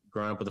ingrained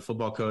growing up with a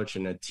football coach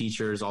and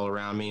teachers all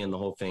around me and the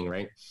whole thing,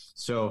 right?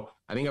 So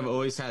I think I've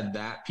always had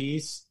that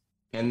piece.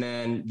 And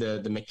then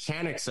the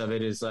mechanics of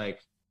it is like,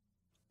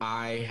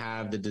 I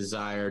have the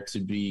desire to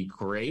be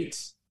great.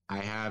 I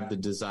have the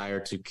desire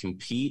to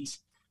compete.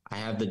 I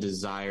have the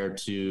desire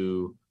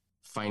to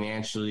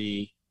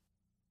financially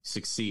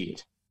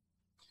succeed.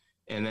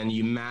 And then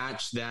you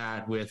match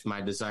that with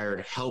my desire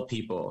to help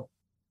people.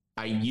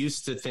 I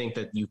used to think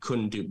that you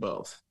couldn't do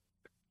both.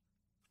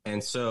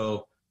 And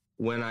so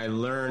when I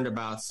learned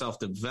about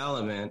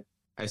self-development,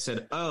 I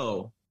said,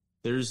 oh,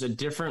 there's a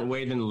different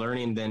way than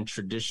learning than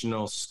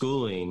traditional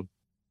schooling.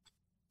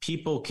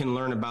 People can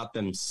learn about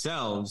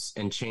themselves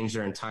and change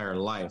their entire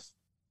life.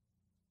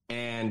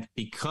 And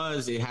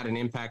because it had an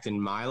impact in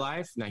my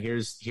life, now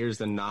here's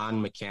the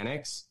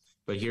non-mechanics,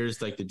 but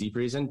here's like the deep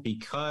reason.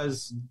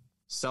 Because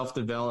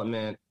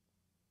self-development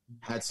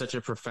had such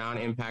a profound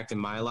impact in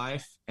my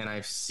life, and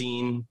I've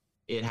seen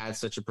it had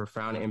such a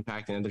profound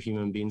impact in other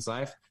human beings'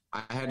 life,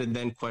 I had to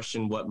then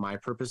question what my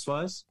purpose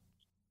was.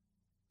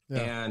 Yeah.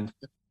 And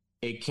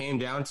it came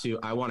down to,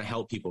 I want to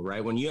help people,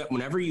 right?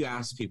 Whenever you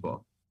ask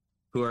people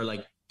who are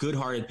like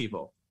good-hearted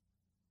people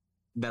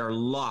that are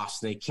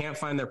lost, they can't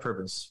find their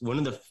purpose, one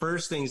of the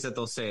first things that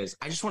they'll say is,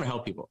 I just want to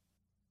help people.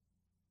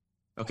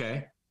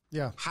 Okay.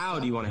 Yeah. How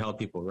do you want to help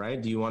people,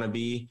 right? Do you want to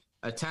be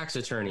a tax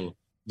attorney?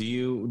 Do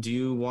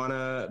you want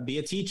to be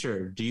a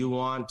teacher? Do you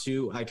want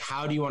to, like,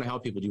 how do you want to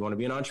help people? Do you want to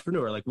be an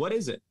entrepreneur? Like, what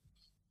is it?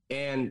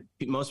 And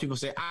most people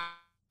say,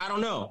 I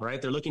don't know,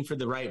 right? They're looking for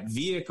the right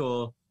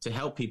vehicle to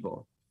help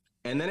people.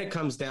 And then it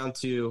comes down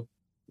to,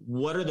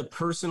 what are the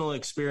personal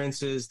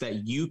experiences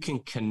that you can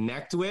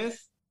connect with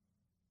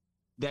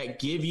that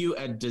give you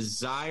a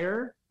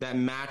desire that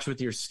match with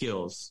your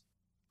skills,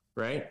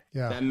 right?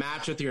 Yeah. That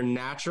match with your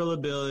natural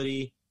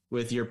ability,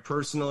 with your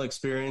personal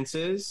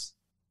experiences,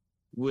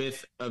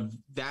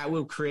 that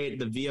will create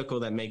the vehicle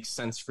that makes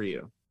sense for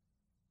you.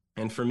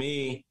 And for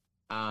me,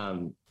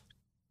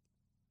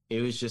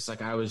 it was just like,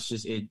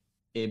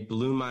 it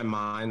blew my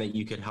mind that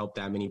you could help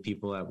that many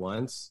people at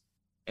once.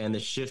 And the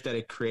shift that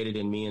it created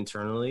in me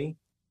internally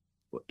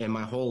and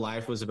my whole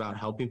life was about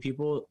helping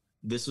people,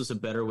 this was a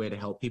better way to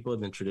help people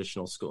than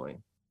traditional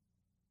schooling.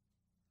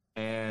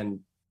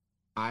 And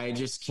I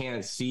just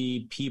can't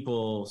see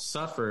people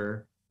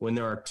suffer when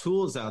there are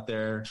tools out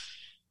there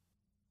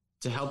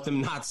to help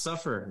them not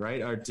suffer,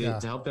 right? Or to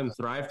help them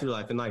thrive through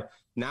life. And like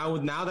now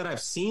that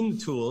I've seen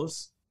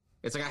tools,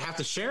 it's like I have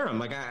to share them.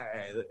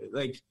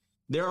 Like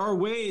there are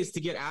ways to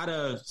get out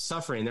of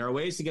suffering. There are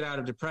ways to get out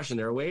of depression.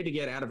 There are ways to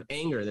get out of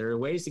anger. There are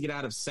ways to get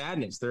out of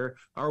sadness. There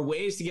are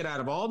ways to get out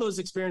of all those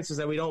experiences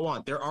that we don't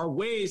want. There are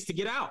ways to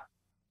get out.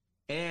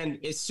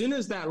 And as soon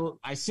as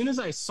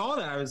I saw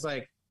that, I was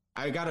like,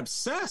 I got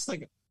obsessed.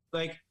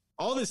 Like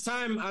all this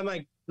time, I'm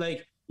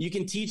like you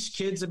can teach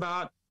kids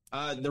about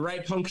the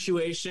right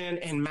punctuation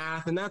and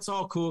math, and that's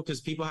all cool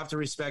because people have to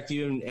respect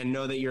you and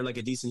know that you're like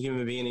a decent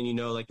human being and you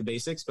know like the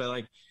basics. But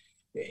like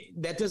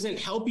that doesn't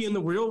help you in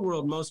the real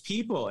world, most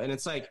people. And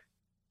it's like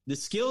the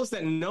skills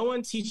that no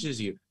one teaches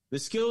you, the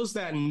skills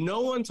that no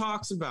one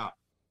talks about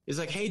is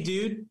like, hey,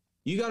 dude,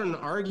 you got an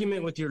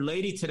argument with your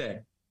lady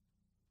today.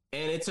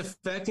 And it's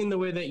affecting the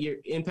way that you're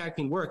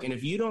impacting work. And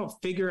if you don't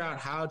figure out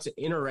how to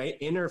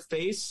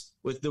interface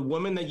with the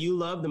woman that you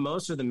love the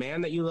most or the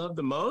man that you love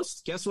the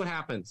most, guess what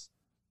happens?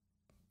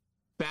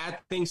 Bad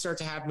things start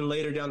to happen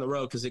later down the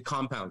road because it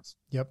compounds.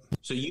 Yep.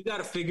 So you got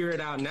to figure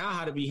it out now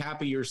how to be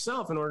happy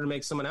yourself in order to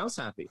make someone else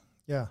happy.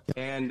 Yeah.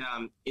 And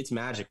it's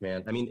magic,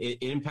 man. I mean, it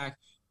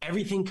impacts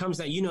everything comes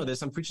down. You know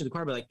this. I'm preaching to the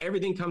choir, but like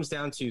everything comes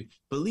down to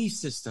belief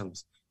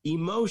systems,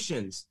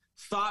 emotions,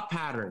 thought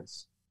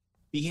patterns,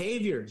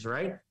 behaviors,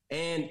 right?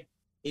 And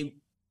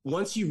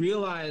once you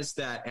realize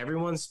that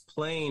everyone's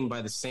playing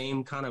by the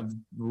same kind of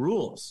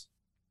rules,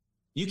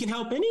 you can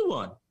help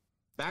anyone.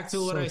 Back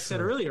to what I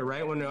said earlier,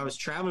 right? When I was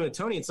traveling with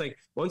Tony, it's like,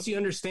 once you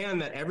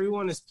understand that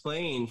everyone is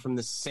playing from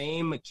the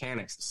same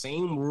mechanics, the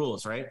same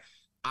rules, right?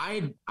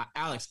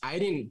 Alex, I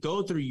didn't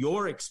go through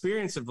your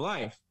experience of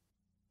life,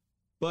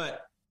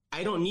 but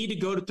I don't need to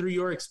go through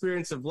your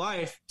experience of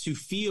life to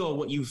feel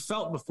what you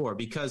felt before,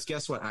 because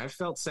guess what? I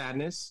felt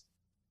sadness.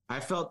 I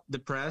felt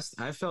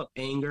depressed. I felt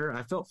anger.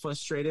 I felt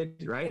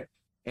frustrated, right?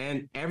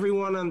 And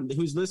everyone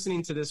who's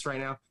listening to this right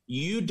now,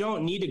 you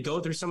don't need to go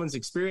through someone's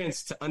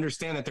experience to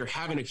understand that they're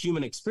having a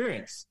human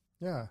experience.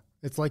 Yeah.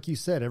 It's like you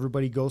said,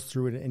 everybody goes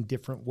through it in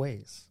different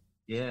ways.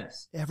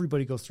 Yes.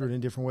 Everybody goes through it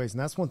in different ways.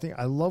 And that's one thing.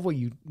 I love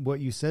what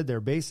you said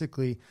there.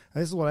 Basically,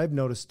 and this is what I've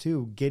noticed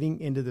too, getting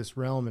into this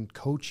realm and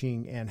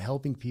coaching and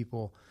helping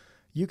people.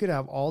 You could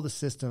have all the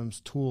systems,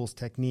 tools,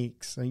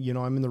 techniques. And, you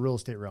know, I'm in the real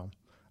estate realm.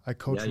 I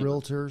coach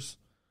realtors.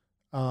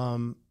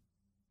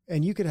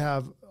 And you could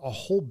have a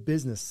whole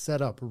business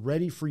set up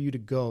ready for you to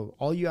go.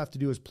 All you have to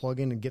do is plug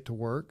in and get to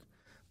work.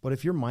 But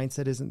if your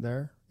mindset isn't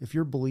there, if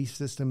your belief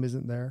system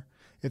isn't there,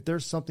 if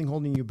there's something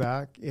holding you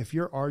back, if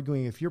you're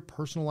arguing, if your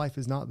personal life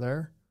is not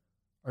there,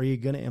 are you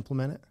going to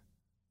implement it?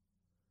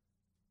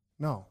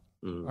 No.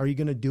 Are you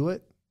going to do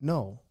it?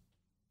 No.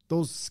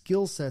 Those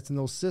skill sets and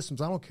those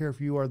systems, I don't care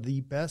if you are the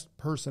best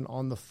person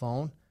on the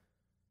phone.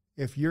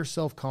 If your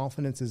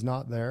self-confidence is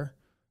not there,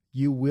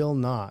 you will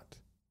not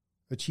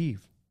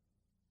achieve.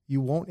 You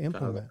won't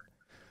implement.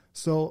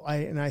 So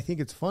I think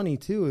it's funny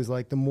too, is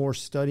like the more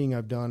studying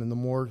I've done and the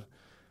more,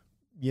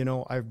 you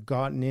know, I've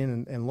gotten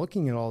in and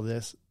looking at all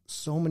this,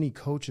 so many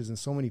coaches and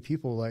so many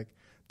people, like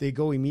they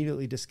go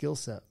immediately to skill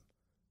set.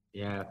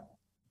 Yeah.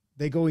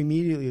 They go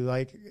immediately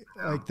like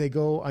they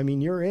go, I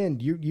mean,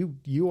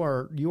 you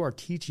are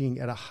teaching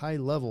at a high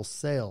level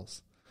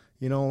sales,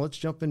 you know, let's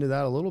jump into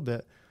that a little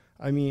bit.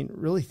 I mean,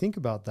 really think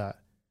about that.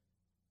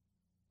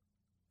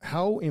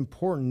 How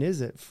important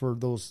is it for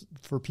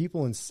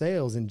people in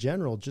sales in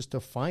general, just to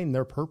find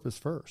their purpose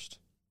first?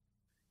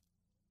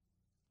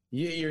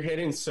 You're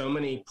hitting so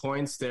many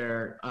points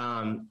there.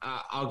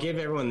 I'll give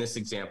everyone this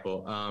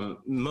example.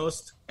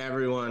 Most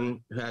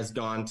everyone has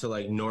gone to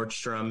like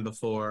Nordstrom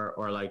before,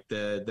 or like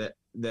the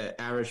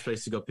average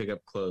place to go pick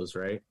up clothes,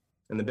 right?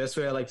 And the best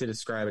way I like to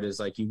describe it is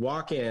like you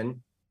walk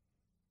in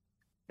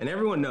and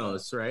everyone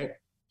knows, right,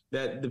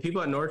 that the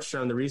people at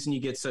Nordstrom, the reason you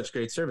get such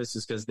great service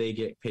is because they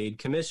get paid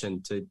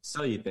commission to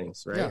sell you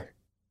things, right? Yeah.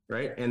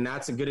 Right. And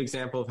that's a good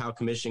example of how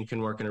commission can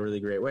work in a really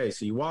great way.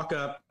 So you walk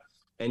up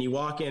and you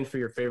walk in for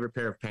your favorite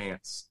pair of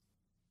pants.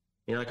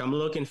 You're like, I'm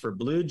looking for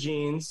blue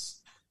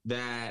jeans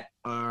that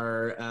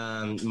are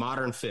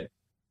modern fit,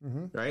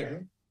 right?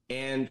 Mm-hmm.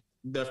 And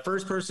the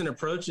first person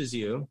approaches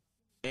you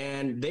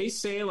and they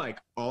say like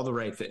all the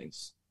right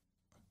things.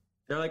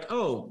 They're like,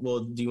 oh,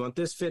 well, do you want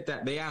this fit,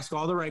 that? They ask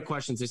all the right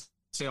questions. They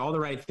say all the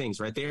right things,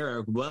 right? They are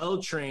a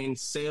well-trained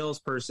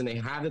salesperson. They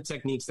have the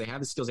techniques, they have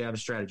the skills, they have the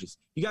strategies.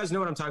 You guys know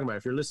what I'm talking about.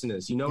 If you're listening to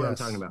this, you know what I'm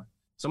talking about.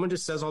 Someone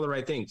just says all the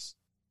right things.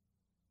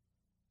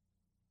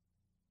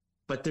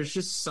 But there's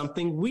just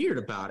something weird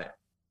about it.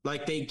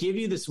 Like they give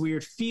you this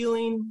weird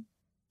feeling,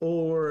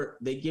 or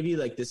they give you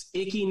like this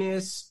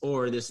ickiness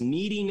or this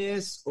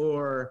neediness,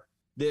 or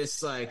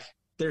this like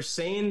they're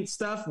saying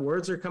stuff,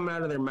 words are coming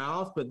out of their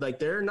mouth, but like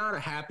they're not a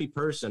happy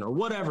person or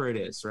whatever it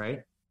is,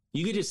 right?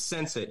 You could just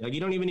sense it. Like you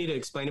don't even need to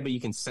explain it, but you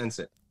can sense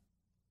it.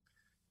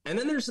 And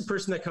then there's the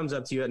person that comes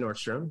up to you at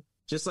Nordstrom,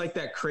 just like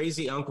that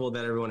crazy uncle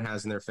that everyone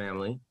has in their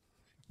family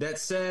that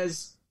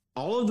says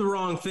all of the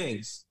wrong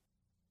things.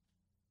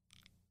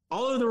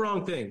 All of the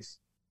wrong things.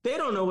 They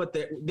don't know what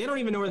they don't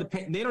even know where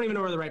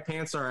the right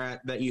pants are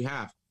at that you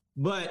have.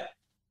 But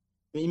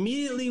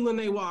immediately when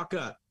they walk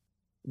up,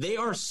 they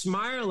are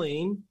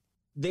smiling,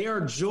 they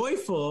are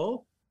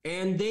joyful,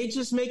 and they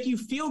just make you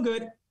feel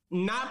good,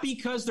 not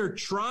because they're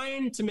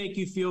trying to make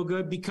you feel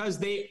good, because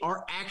they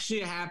are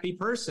actually a happy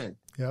person.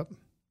 Yep.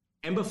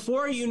 And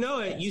before you know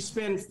it, you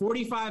spend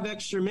 45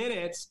 extra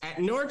minutes at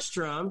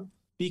Nordstrom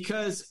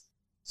because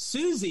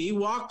Susie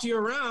walked you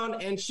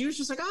around and she was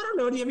just like, I don't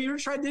know, have you ever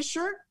tried this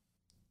shirt?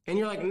 And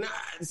you're like, nah,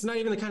 it's not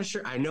even the kind of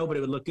shirt. I know, but it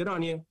would look good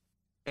on you.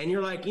 And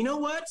you're like, you know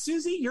what,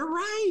 Susie, you're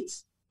right.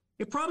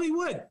 It probably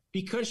would,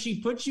 because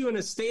she put you in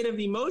a state of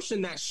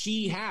emotion that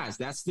she has.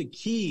 That's the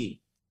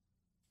key.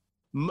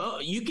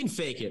 You can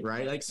fake it,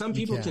 right? Like some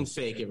people can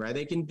fake it, right?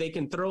 They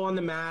can throw on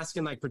the mask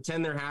and like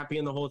pretend they're happy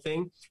and the whole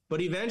thing.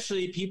 But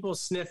eventually people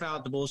sniff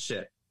out the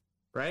bullshit,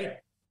 right?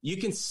 You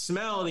can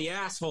smell the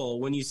asshole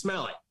when you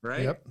smell it,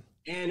 right? Yep.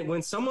 And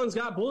when someone's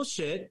got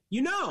bullshit,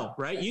 you know,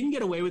 right? You can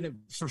get away with it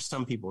for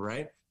some people,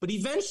 right? But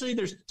eventually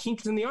there's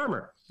kinks in the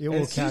armor. It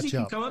will catch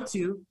up.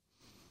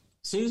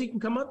 Susie can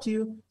come up to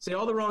you, say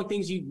all the wrong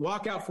things. You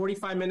walk out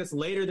 45 minutes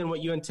later than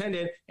what you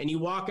intended, and you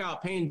walk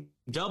out paying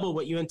double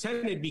what you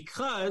intended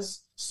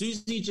because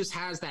Susie just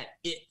has that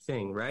it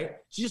thing, right?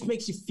 She just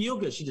makes you feel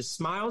good. She just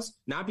smiles,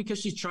 not because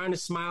she's trying to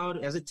smile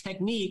as a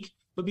technique,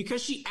 but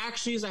because she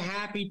actually is a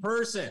happy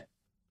person,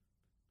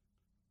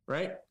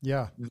 right?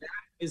 Yeah. That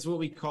is what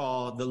we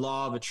call the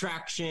law of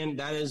attraction.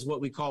 That is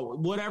what we call,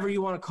 whatever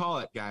you want to call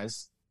it,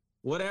 guys,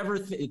 whatever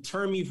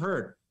term you've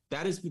heard,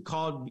 that is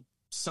called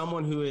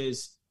someone who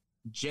is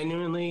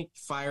genuinely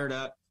fired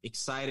up,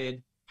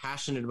 excited,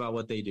 passionate about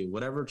what they do,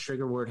 whatever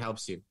trigger word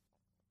helps you,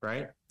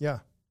 right? Yeah.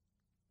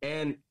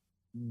 And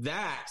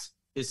that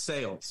is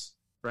sales,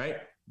 right?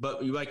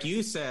 But like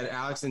you said,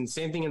 Alex, and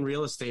same thing in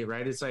real estate,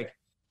 right? It's like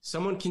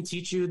someone can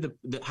teach you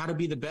how to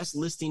be the best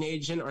listing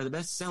agent or the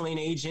best selling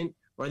agent,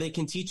 or they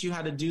can teach you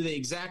how to do the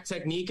exact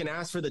technique and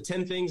ask for the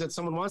 10 things that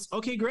someone wants.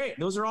 Okay, great.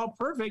 Those are all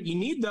perfect. You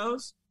need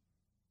those.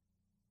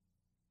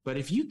 But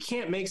if you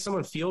can't make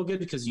someone feel good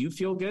because you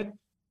feel good,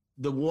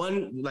 the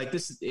one like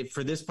this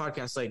for this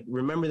podcast, like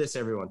remember this,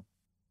 everyone,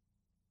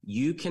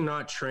 you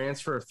cannot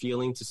transfer a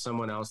feeling to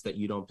someone else that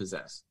you don't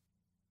possess.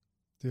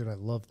 Dude, I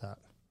love that.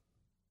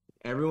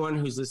 Everyone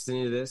who's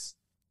listening to this,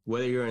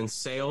 whether you're in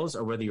sales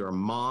or whether you're a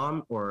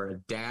mom or a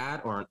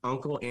dad or an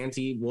uncle,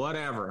 auntie,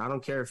 whatever, I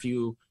don't care if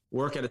you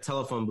work at a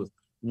telephone booth,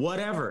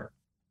 whatever,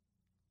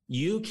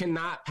 you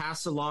cannot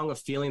pass along a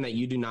feeling that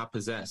you do not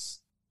possess.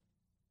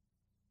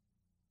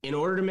 In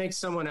order to make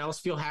someone else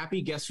feel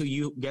happy, guess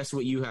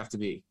what you have to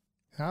be?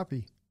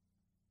 Happy.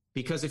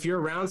 Because if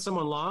you're around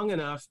someone long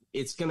enough,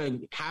 it's going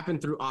to happen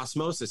through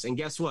osmosis. And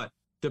guess what?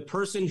 The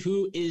person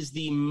who is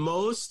the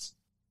most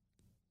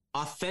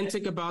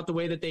authentic about the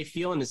way that they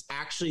feel and is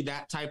actually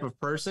that type of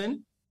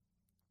person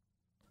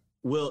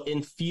will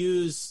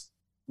infuse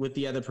with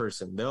the other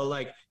person.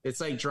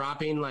 It's like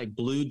dropping like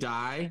blue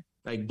dye,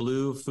 like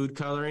blue food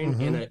coloring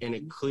in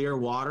a clear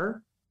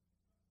water.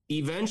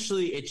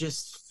 Eventually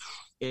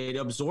it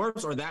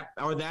absorbs, or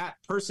that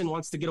person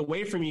wants to get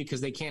away from you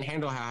because they can't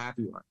handle how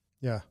happy you are.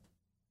 Yeah.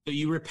 So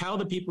you repel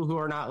the people who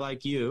are not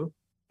like you,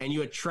 and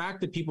you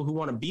attract the people who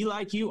want to be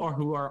like you or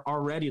who are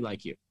already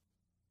like you.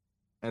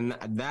 And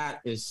that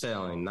is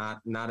selling,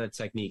 not a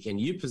technique. And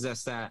you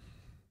possess that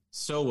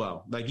so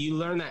well. Like you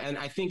learn that. And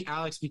I think,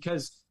 Alex,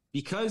 because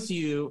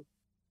you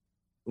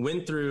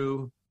went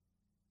through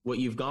what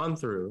you've gone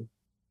through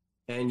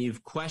and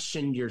you've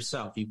questioned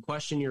yourself, you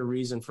questioned your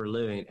reason for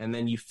living, and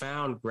then you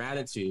found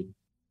gratitude.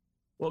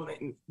 Well,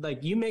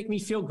 like you make me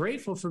feel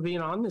grateful for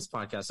being on this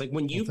podcast. Like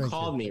when you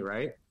called me,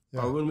 right?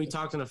 Yeah. Or when we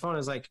talked on the phone, I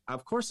was like,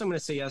 of course I'm going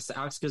to say yes to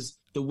Alex, because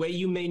the way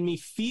you made me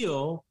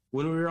feel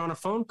when we were on a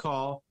phone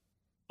call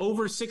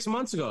over 6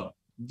 months ago.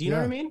 Do you know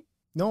what I mean?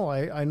 No,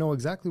 I know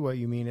exactly what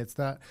you mean. It's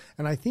that.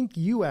 And I think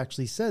you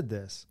actually said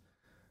this.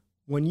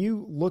 When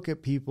you look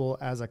at people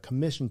as a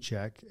commission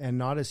check and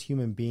not as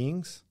human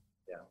beings,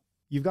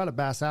 you've got it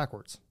bass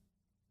backwards.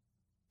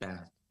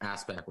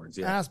 Ass backwards,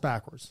 yeah. Ass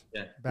backwards.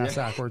 Yeah. Bass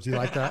backwards. You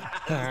like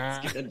that?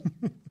 That's good.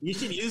 You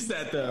should use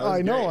that, though.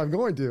 I know, I'm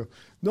going to.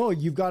 No,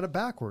 you've got it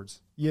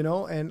backwards,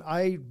 and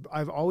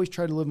I've always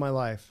tried to live my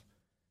life.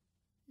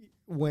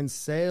 When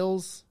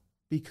sales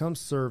becomes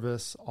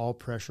service, all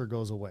pressure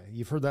goes away.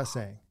 You've heard that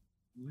saying.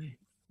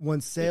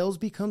 When sales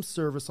becomes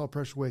service, all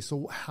pressure away.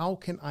 So how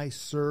can I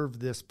serve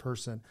this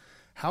person?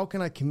 How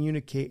can I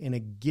communicate in a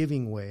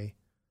giving way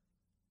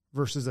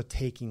versus a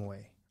taking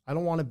way? I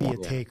don't want to be a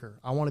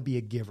taker. I want to be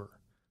a giver.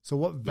 So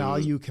what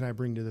value can I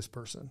bring to this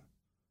person?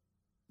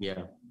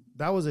 Yeah.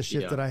 That was a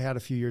shift that I had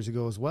a few years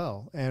ago as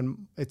well.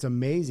 And it's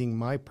amazing.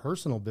 My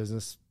personal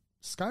business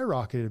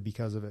skyrocketed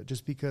because of it,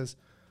 just because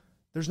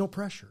there's no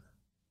pressure.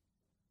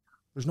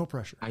 There's no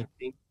pressure. I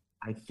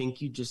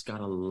think you just got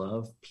to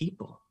love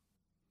people,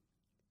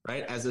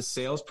 right? As a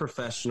sales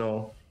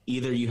professional,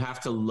 either you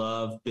have to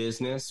love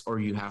business or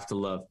you have to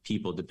love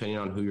people, depending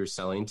on who you're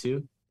selling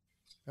to.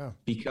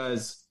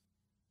 because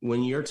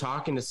when you're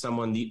talking to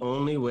someone, the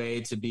only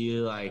way to be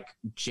like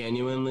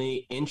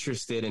genuinely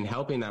interested in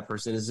helping that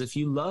person is if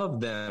you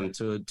love them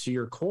to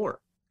your core.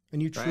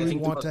 And you right? truly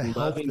want to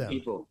help them.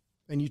 People.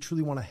 And you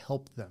truly want to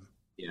help them.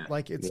 Yeah.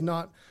 Like it's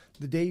not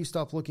the day you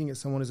stop looking at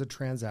someone as a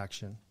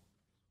transaction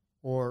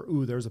or,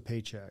 ooh, there's a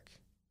paycheck.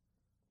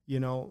 You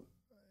know,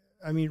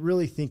 I mean,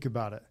 really think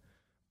about it.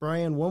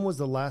 Brian, when was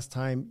the last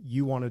time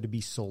you wanted to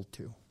be sold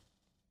to?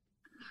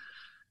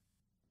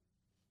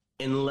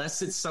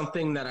 Unless it's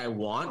something that I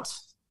want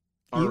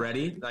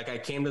already, like I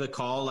came to the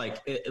call, like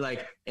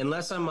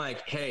unless I'm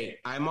like, hey,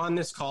 I'm on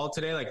this call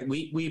today. Like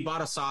we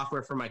bought a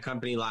software for my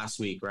company last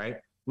week, right?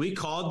 We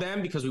called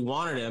them because we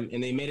wanted them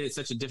and they made it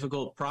such a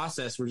difficult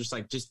process. We're just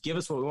like, just give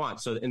us what we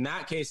want. So in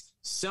that case,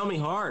 sell me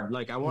hard.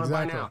 Like I want to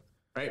buy now.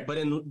 Right.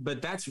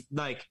 But that's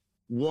like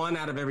 1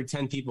 out of every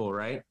 10 people.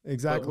 Right.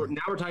 Exactly.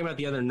 Now we're talking about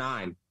the other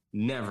 9.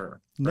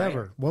 Never.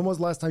 Never. Right? When was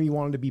the last time you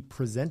wanted to be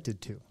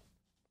presented to?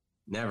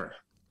 Never.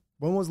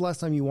 When was the last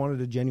time you wanted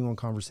a genuine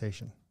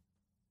conversation?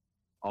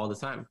 All the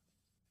time.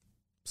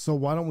 So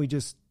why don't we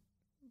just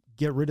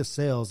get rid of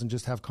sales and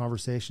just have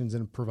conversations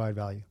and provide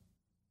value?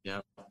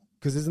 Yeah.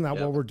 Because isn't that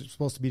what we're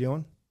supposed to be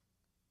doing?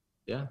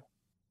 Yeah.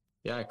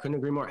 Yeah, I couldn't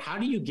agree more. How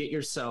do you get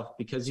yourself,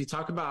 because you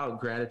talk about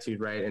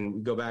gratitude, right?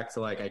 And go back to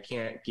like, I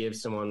can't give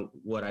someone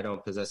what I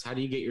don't possess. How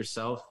do you get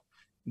yourself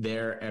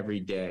there every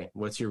day?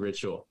 What's your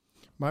ritual?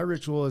 My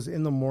ritual is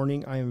in the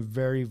morning. I am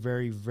very,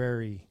 very,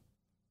 very,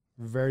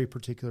 very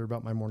particular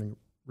about my morning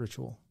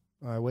ritual.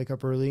 I wake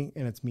up early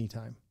and it's me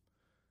time.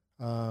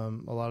 A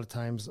lot of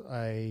times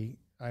I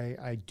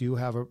do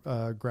have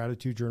a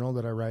gratitude journal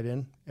that I write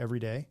in every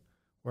day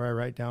where I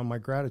write down my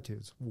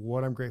gratitudes,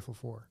 what I'm grateful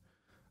for.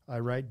 I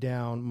write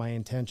down my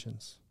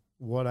intentions,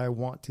 what I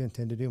want to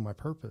intend to do, my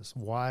purpose,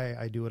 why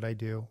I do what I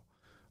do,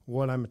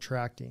 what I'm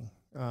attracting,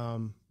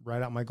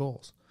 write out my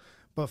goals.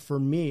 But for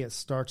me, it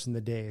starts in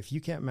the day. If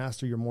you can't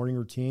master your morning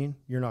routine,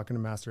 you're not going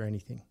to master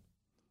anything.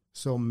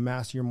 So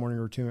master your morning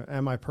routine.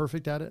 Am I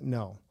perfect at it?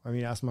 No. I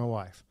mean, ask my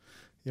wife.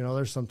 You know,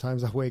 there's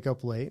sometimes I wake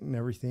up late and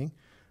everything,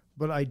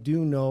 but I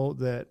do know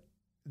that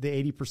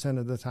the 80%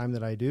 of the time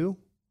that I do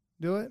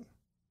it,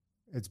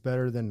 it's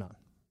better than none.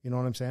 You know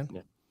what I'm saying?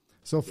 Yeah.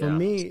 So for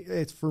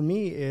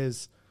me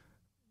is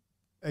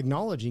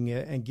acknowledging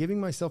it and giving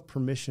myself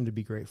permission to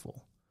be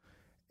grateful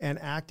and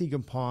acting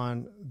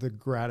upon the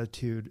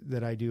gratitude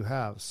that I do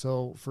have.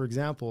 So for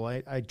example,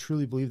 I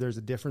truly believe there's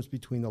a difference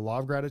between the law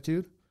of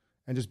gratitude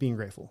and just being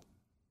grateful.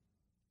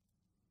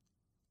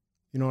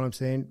 You know what I'm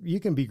saying? You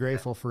can be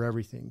grateful for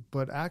everything,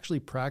 but actually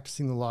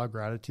practicing the law of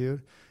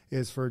gratitude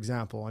is, for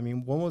example, I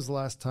mean, when was the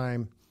last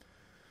time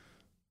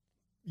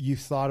you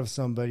thought of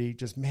somebody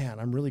just, man,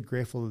 I'm really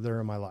grateful that they're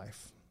in my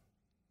life?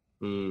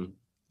 You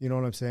know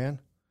what I'm saying?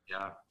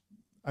 Yeah.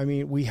 I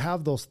mean, we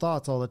have those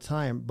thoughts all the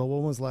time, but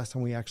when was the last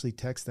time we actually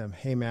text them?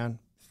 Hey man,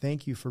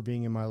 thank you for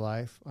being in my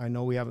life. I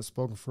know we haven't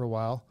spoken for a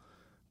while,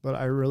 but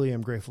I really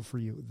am grateful for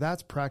you.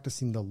 That's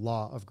practicing the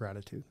law of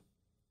gratitude,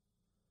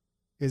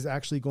 is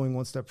actually going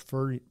one step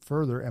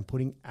further and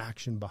putting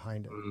action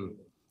behind it.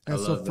 And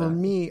so for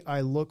me,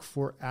 I look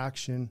for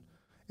action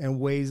and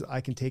ways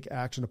I can take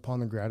action upon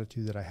the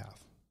gratitude that I have.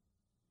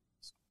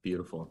 It's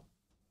beautiful.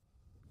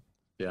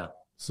 Yeah.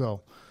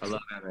 So I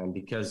love that, man,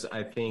 because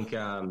I think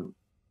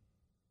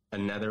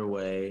another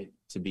way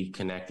to be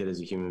connected as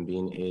a human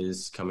being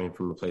is coming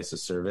from a place of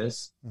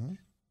service. Mm-hmm.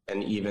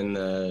 And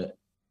even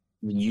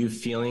you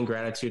feeling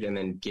gratitude and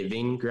then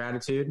giving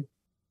gratitude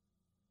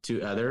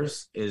to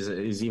others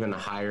is even a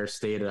higher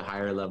state, a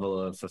higher level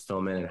of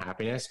fulfillment and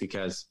happiness,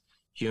 because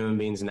human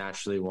beings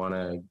naturally want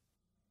to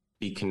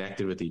be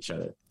connected with each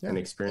other and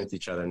experience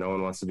each other. No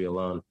one wants to be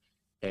alone.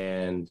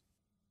 And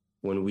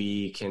when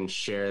we can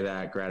share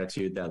that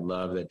gratitude, that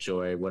love, that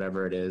joy,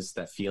 whatever it is,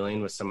 that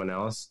feeling with someone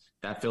else,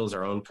 that fills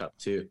our own cup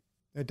too.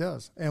 It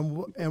does.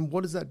 And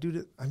what does that do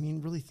to, I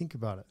mean, really think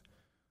about it.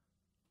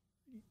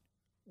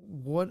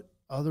 What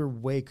other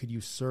way could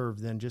you serve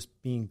than just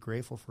being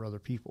grateful for other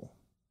people?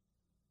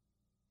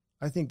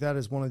 I think that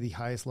is one of the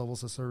highest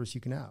levels of service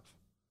you can have,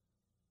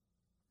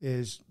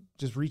 is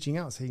just reaching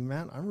out and saying,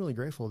 man, I'm really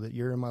grateful that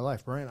you're in my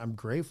life. Brian, I'm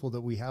grateful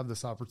that we have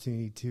this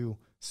opportunity to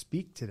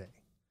speak today.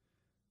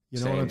 You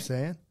know what I'm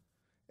saying?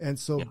 And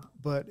so,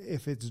 but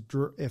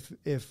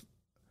if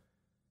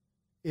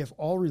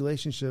all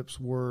relationships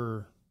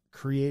were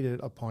created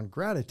upon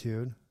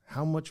gratitude,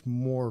 how much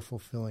more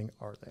fulfilling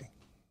are they?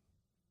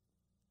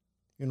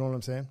 You know what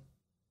I'm saying?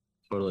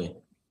 Totally.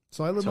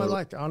 So I live my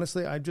life.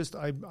 Honestly, I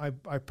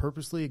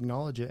purposely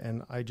acknowledge it,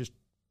 and I just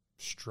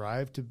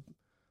strive to,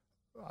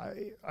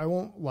 I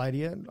won't lie to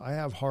you. I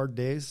have hard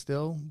days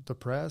still,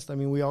 depressed. I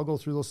mean, we all go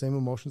through those same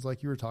emotions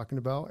like you were talking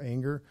about: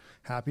 anger,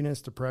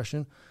 happiness,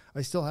 depression.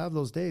 I still have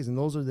those days. And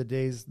those are the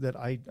days that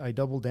I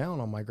double down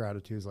on my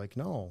gratitude. It's like,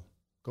 no,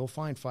 go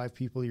find 5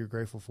 people you're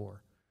grateful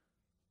for.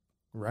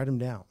 Write them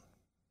down.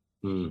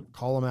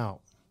 Call them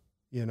out.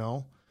 You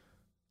know,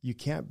 you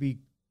can't be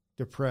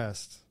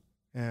depressed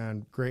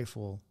and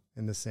grateful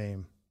in the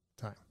same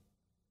time.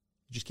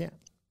 You just can't.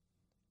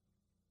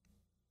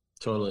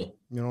 Totally.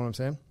 You know what I'm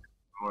saying?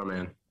 More,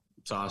 man.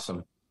 It's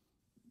awesome.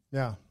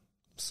 Yeah.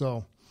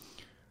 So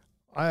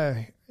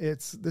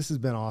this has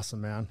been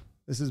awesome, man.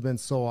 This has been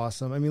so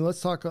awesome. I mean,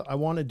 let's talk. I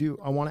want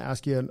to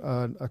ask you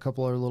a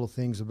couple other little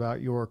things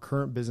about your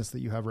current business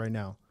that you have right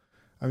now.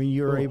 I mean,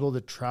 you're able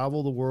to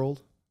travel the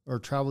world or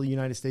travel the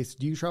United States.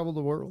 Do you travel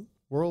the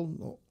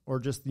world or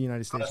just the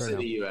United States right now?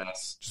 The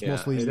U.S. Just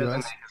mostly the U.S. It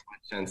doesn't U.S. make as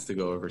much sense to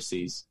go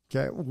overseas.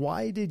 Okay.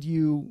 Why did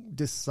you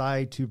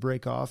decide to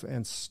break off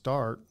and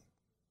start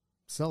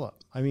Sell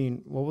Up? I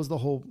mean, what was the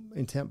whole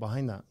intent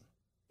behind that?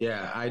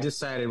 Yeah, I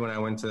decided when I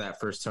went to that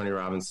first Tony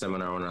Robbins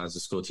seminar when I was a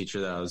school teacher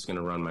that I was going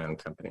to run my own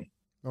company.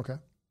 Okay.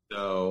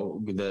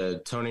 So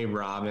the Tony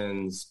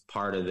Robbins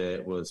part of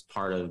it was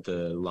part of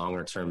the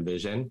longer term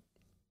vision.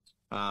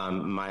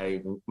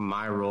 My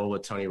role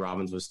with Tony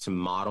Robbins was to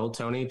model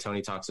Tony.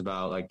 Tony talks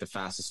about like the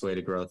fastest way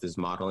to growth is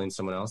modeling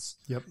someone else.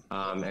 Yep.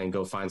 And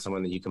go find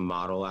someone that you can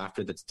model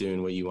after that's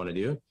doing what you want to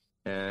do.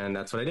 And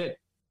that's what I did.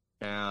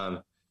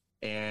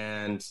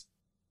 And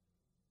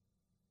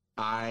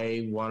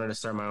I wanted to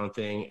start my own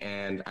thing,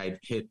 and I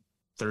hit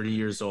 30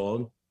 years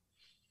old,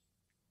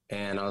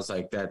 and I was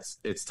like,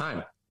 it's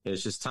time.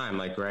 It's just time.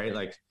 Like, right.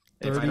 Like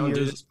if I don't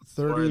do this,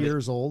 30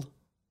 years old.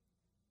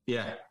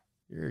 Yeah.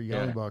 You're a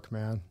young buck,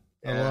 man.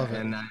 I love it.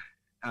 And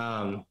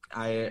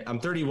I'm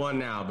 31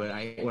 now, but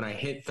when I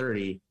hit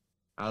 30,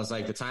 I was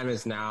like, the time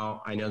is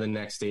now. I know the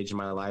next stage of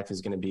my life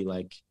is going to be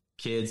like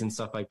kids and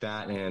stuff like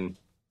that. And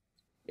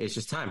it's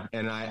just time.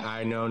 And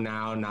I know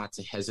now not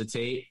to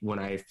hesitate when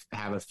I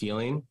have a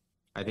feeling.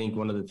 I think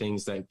one of the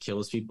things that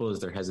kills people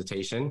is their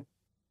hesitation.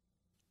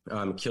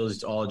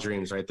 Kills all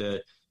dreams, right?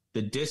 The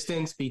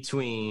distance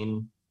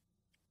between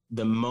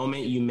the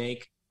moment you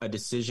make a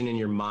decision in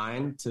your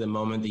mind to the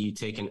moment that you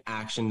take an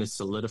action to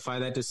solidify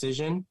that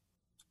decision,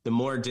 the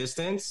more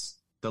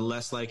distance, the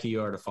less likely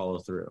you are to follow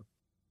through.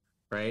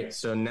 Right.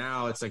 So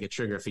now it's like a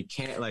trigger. If you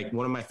can't, like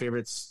one of my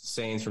favorite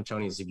sayings from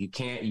Tony is, if you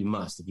can't, you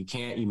must. If you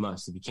can't, you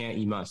must. If you can't,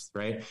 you must.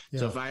 Right.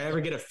 Yeah. So if I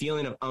ever get a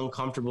feeling of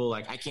uncomfortable,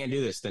 like I can't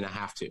do this, then I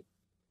have to.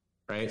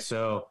 Right.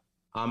 So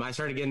I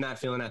started getting that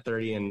feeling at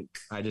 30, and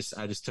I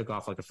just took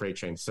off like a freight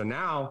train. So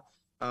now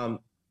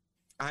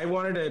I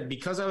wanted to,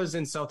 because I was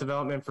in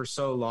self-development for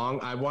so long,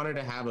 I wanted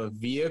to have a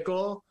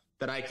vehicle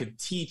that I could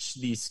teach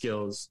these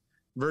skills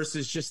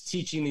versus just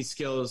teaching these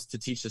skills to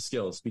teach the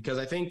skills. Because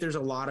I think there's a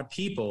lot of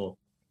people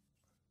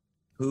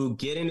who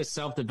get into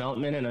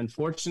self-development, and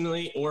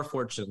unfortunately or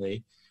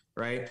fortunately,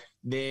 right,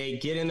 they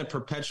get in the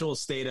perpetual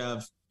state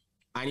of,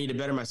 I need to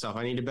better myself.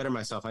 I need to better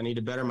myself. I need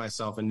to better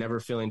myself, and never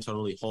feeling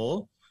totally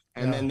whole.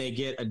 And then they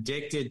get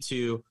addicted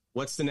to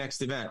what's the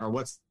next event, or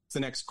what's the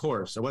next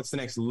course, or what's the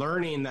next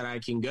learning that I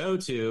can go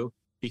to,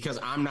 because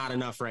I'm not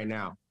enough right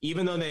now.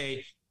 Even though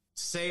they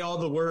say all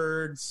the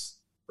words,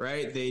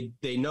 right?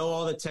 They know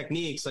all the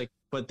techniques, like,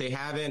 but they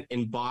haven't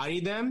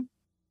embodied them,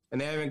 and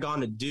they haven't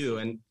gone to do.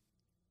 And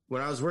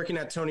when I was working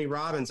at Tony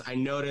Robbins, I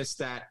noticed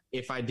that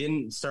if I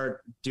didn't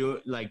start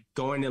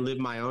going to live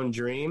my own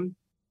dream,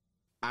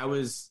 I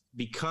was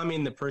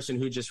becoming the person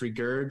who just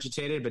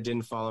regurgitated but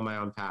didn't follow my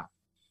own path.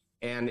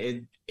 And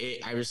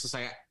I was just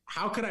like,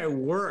 how could I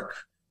work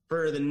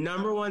for the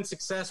 #1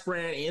 success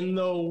brand in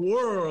the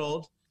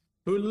world,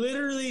 who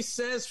literally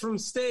says from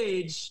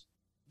stage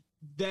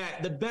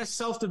that the best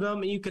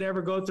self-development you could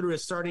ever go through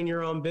is starting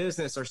your own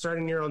business, or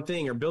starting your own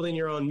thing, or building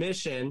your own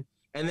mission,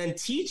 and then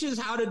teaches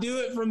how to do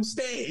it from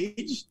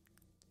stage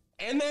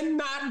and then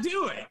not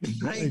do it.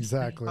 Right?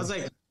 Exactly. I was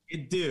like,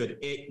 dude,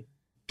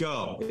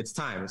 it's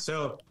time.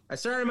 So I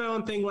started my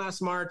own thing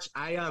last March.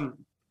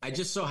 I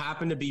just so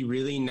happen to be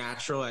really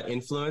natural at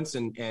influence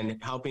and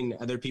helping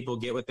other people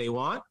get what they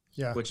want,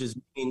 which is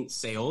in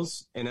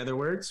sales, in other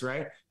words,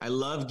 right? I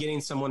love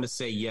getting someone to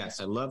say yes.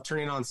 I love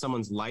turning on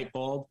someone's light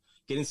bulb,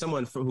 getting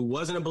someone who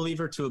wasn't a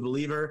believer to a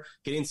believer,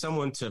 getting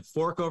someone to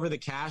fork over the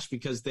cash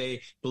because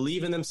they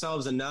believe in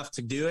themselves enough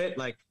to do it.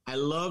 Like, I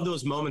love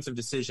those moments of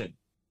decision,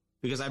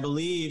 because I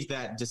believe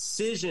that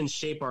decisions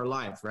shape our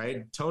life,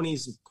 right?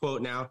 Tony's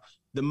quote now,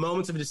 the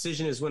moments of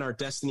decision is when our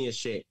destiny is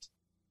shaped.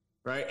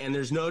 Right. And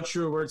there's no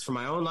truer words for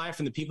my own life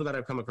and the people that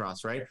I've come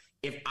across. Right.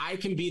 If I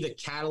can be the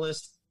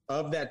catalyst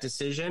of that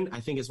decision, I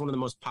think it's one of the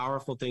most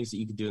powerful things that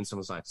you could do in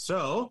someone's life.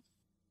 So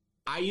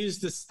I use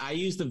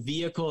the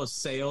vehicle of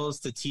sales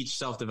to teach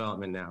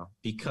self-development now,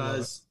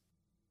 because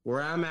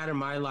where I'm at in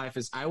my life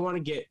is I want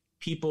to get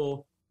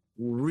people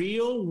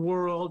real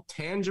world,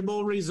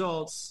 tangible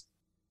results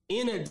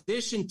in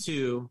addition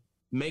to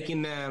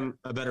making them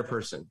a better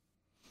person.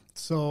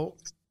 So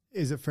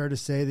is it fair to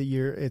say that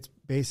it's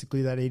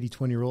basically that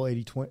 80-20 rule,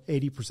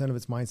 80% of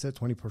its mindset,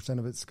 20%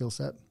 of its skill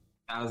set?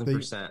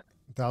 1,000%.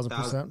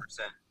 1,000%.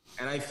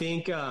 And I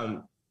think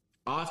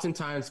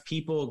oftentimes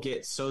people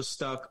get so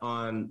stuck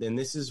on, and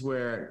this is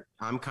where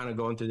I'm kind of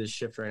going through this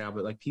shift right now,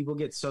 but like people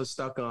get so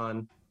stuck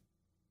on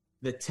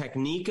the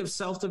technique of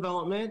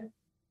self-development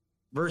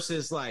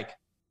versus like,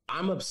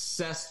 I'm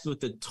obsessed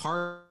with the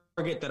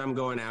target that I'm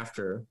going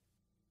after,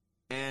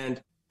 and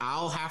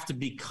I'll have to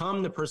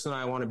become the person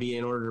I want to be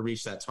in order to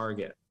reach that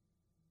target,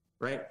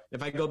 right?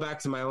 If I go back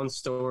to my own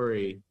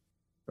story,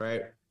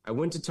 right? I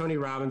went to Tony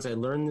Robbins. I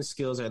learned the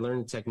skills. I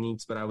learned the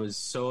techniques, but I was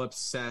so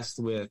obsessed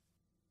with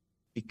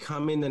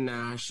becoming the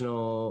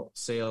national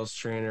sales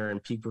trainer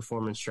and peak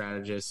performance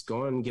strategist,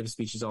 going and give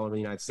speeches all over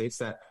the United States,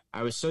 that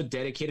I was so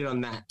dedicated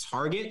on that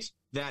target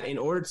that in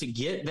order to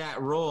get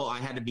that role, I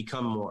had to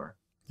become more.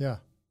 Yeah.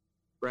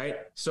 Right.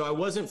 So I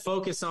wasn't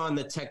focused on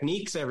the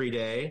techniques every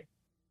day.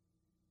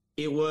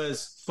 It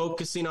was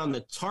focusing on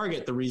the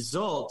target, the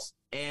results,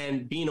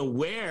 and being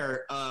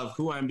aware of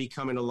who I'm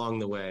becoming along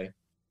the way.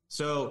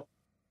 So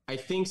I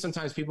think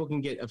sometimes people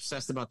can get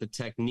obsessed about the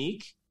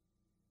technique,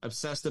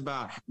 obsessed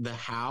about the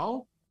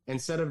how,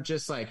 instead of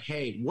just like,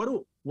 hey, what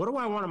do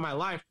I want in my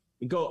life?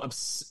 Go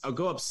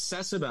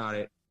obsess about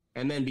it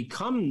and then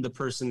become the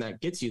person that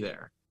gets you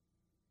there.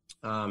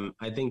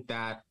 I think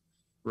that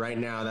right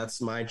now,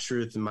 that's my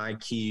truth and my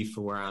key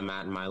for where I'm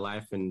at in my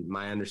life and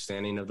my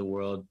understanding of the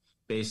world,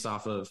 based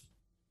off of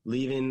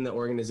leaving the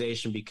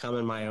organization,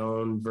 becoming my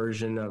own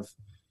version of,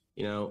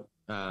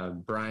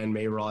 Brian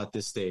Mayoral at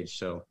this stage.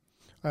 So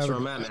that's where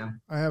I'm at,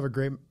 man. I have a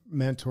great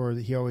mentor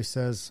that he always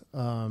says,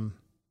 who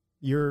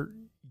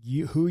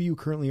you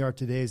currently are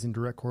today is in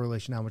direct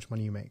correlation to how much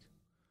money you make.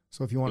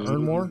 So if you want to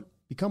earn more,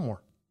 become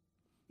more.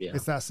 Yeah.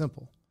 It's that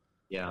simple.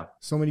 Yeah.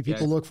 So many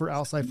people look for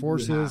outside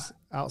forces,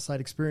 outside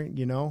experience,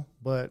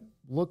 but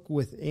look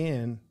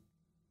within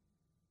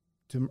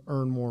to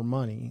earn more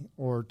money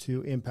or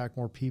to impact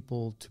more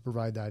people to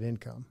provide that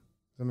income.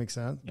 Does that make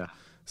sense? Yeah.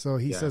 So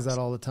he says that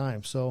all the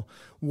time. So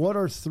what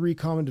are 3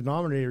 common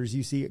denominators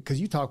you see? Because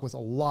you talk with a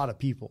lot of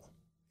people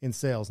in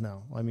sales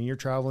now. I mean, you're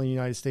traveling the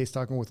United States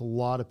talking with a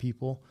lot of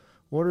people.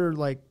 What are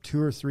like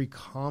 2 or 3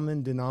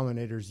 common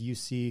denominators you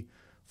see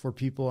for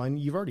people? And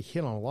you've already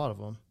hit on a lot of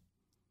them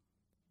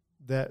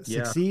that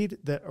succeed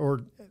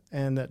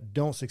and that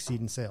don't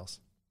succeed in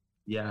sales.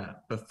 Yeah.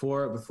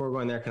 Before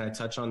going there, can I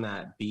touch on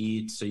that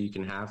be so you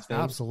can have things?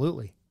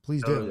 Absolutely.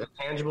 Please do.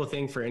 A tangible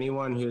thing for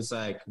anyone who's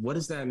like, what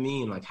does that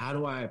mean? Like, how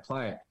do I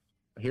apply it?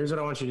 Here's what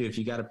I want you to do. If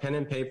you got a pen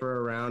and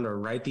paper around, or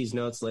write these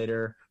notes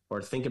later,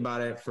 or think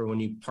about it for when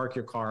you park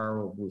your car,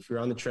 or if you're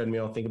on the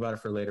treadmill, think about it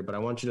for later. But I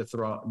want you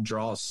to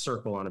draw a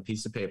circle on a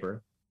piece of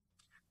paper,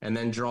 and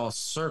then draw a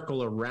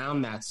circle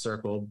around that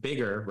circle,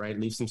 bigger, right?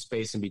 Leave some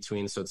space in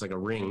between so it's like a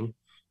ring.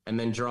 And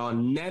then draw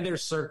another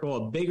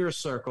circle, a bigger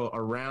circle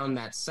around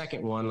that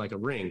second one, like a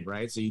ring,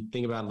 right? So you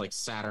think about it like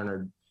Saturn,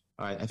 or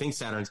I think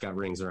Saturn's got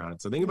rings around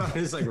it. So think about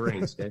it as like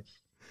rings, okay?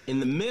 In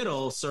the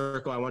middle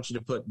circle, I want you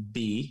to put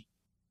be.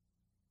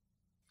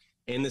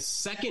 In the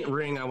second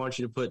ring, I want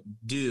you to put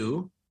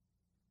do.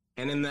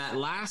 And in that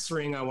last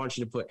ring, I want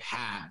you to put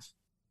have,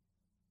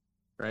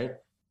 right?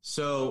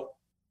 So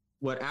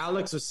what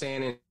Alex was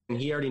saying, and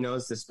he already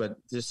knows this, but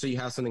just so you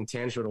have something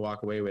tangible to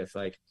walk away with,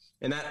 like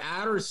in that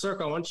outer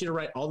circle, I want you to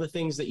write all the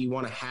things that you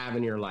want to have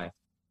in your life.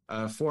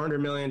 A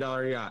 $400 million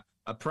yacht,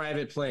 a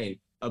private plane,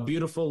 a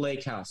beautiful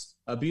lake house,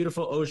 a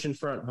beautiful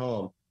oceanfront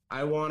home.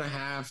 I want to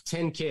have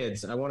 10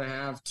 kids. I want to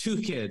have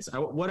 2 kids,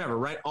 whatever,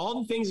 right?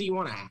 all the things that you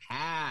want to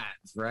have,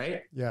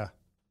 right? Yeah.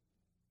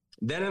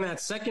 Then in that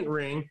second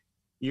ring,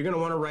 you're going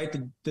to want to write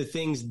the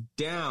things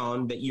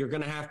down that you're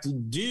going to have to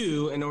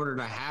do in order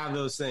to have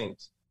those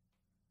things.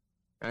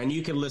 And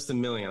you can list a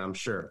million, I'm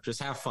sure.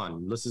 Just have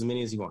fun. List as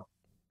many as you want.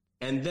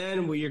 And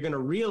then you're going to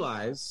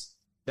realize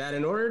that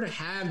in order to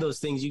have those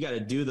things, you got to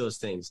do those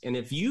things. And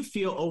if you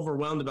feel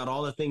overwhelmed about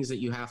all the things that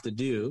you have to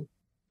do,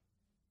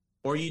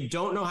 or you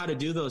don't know how to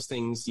do those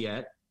things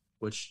yet,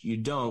 which you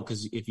don't,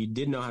 because if you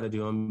did know how to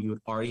do them, you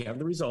would already have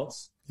the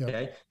results. Yep.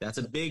 Okay. That's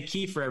a big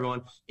key for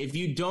everyone. If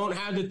you don't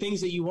have the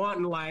things that you want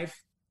in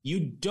life, you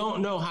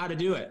don't know how to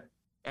do it.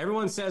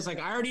 Everyone says like,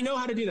 I already know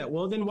how to do that.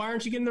 Well, then why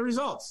aren't you getting the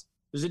results?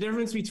 There's a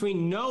difference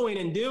between knowing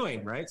and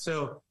doing, right?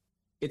 So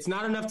it's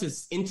not enough to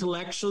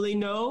intellectually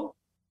know.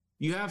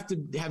 You have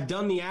to have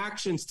done the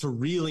actions to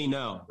really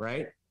know,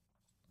 right?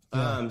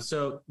 Yeah.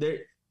 So there,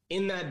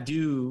 in that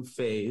do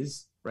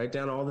phase, write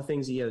down all the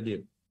things that you got to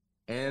do.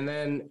 And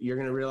then you're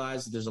going to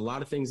realize that there's a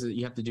lot of things that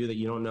you have to do that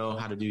you don't know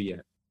how to do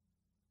yet,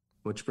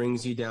 which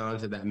brings you down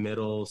to that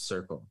middle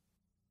circle.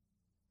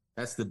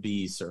 That's the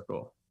B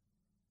circle.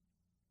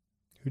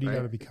 Who do you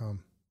got to become?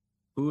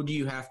 Who do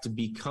you have to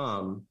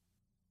become?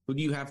 Who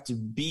do you have to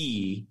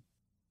be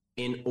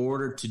in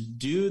order to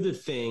do the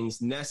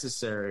things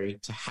necessary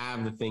to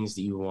have the things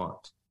that you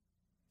want?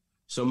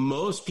 So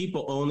most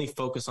people only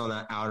focus on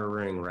that outer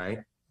ring, right?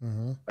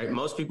 Mm-hmm. Right.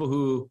 Most people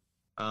who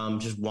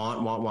just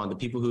want. The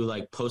people who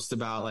like post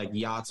about like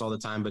yachts all the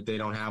time, but they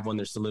don't have one.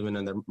 They're still living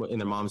in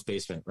their mom's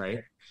basement, right?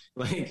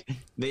 Like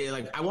they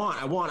like, I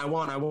want, and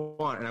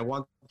I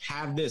want to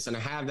have this and I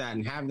have that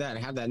and have that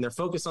and have that. And they're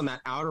focused on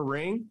that outer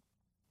ring.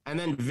 And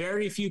then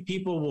very few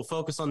people will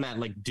focus on that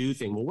like do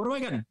thing. Well, what do I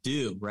got to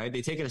do? Right.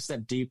 They take it a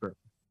step deeper.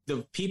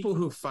 The people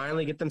who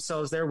finally get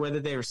themselves there, whether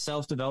they are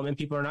self-development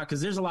people or not,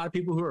 because there's a lot of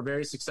people who are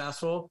very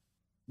successful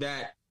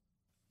that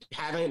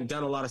haven't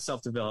done a lot of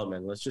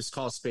self-development. Let's just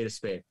call a spade a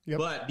spade. Yep.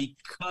 But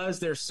because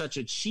they're such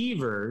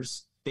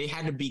achievers, they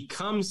had to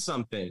become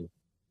something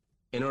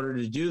in order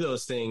to do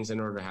those things, in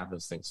order to have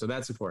those things. So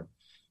that's important.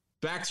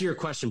 back to your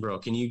question, bro.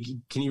 Can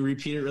you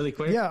repeat it really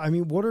quick? Yeah. I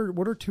mean, what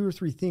are 2 or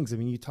 3 things? I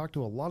mean, you talk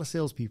to a lot of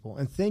salespeople,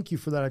 and thank you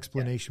for that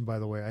explanation, by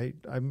the way.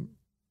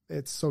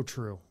 It's so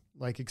true.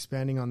 Like,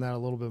 expanding on that a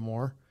little bit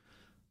more.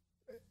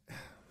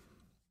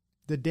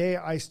 The day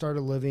I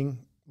started living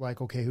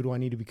like, okay, who do I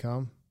need to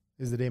become,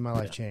 is the day my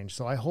life changed.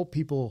 So I hope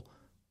people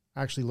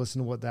actually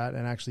listen to what that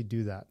and actually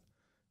do that,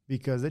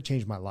 because it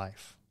changed my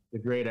life. A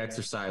great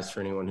exercise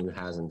for anyone who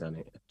hasn't done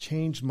it.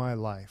 Changed my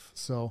life.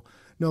 So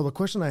no, the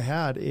question I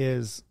had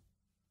is,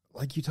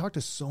 like, you talk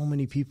to so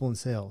many people in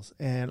sales,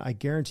 and I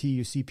guarantee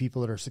you see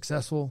people that are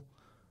successful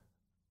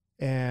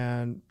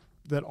and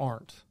that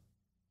aren't.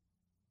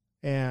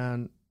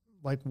 And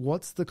like,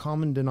 what's the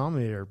common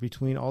denominator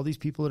between all these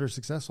people that are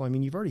successful? I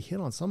mean, you've already hit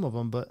on some of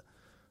them, but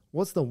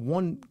what's the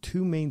 1-2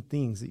 main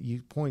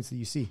points that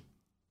you see?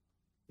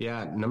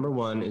 Yeah. Number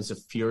 1 is a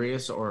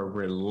furious or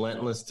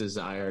relentless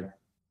desire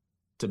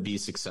to be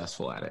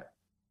successful at it.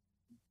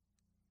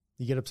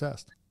 You get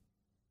obsessed.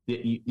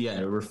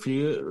 Yeah.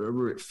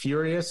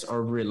 Furious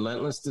or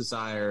relentless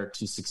desire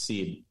to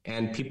succeed.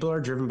 And people are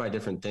driven by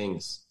different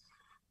things.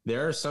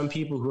 There are some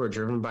people who are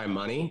driven by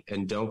money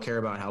and don't care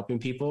about helping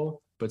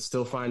people, but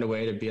still find a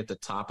way to be at the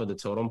top of the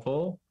totem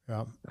pole.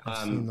 Yeah,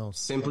 I've seen those.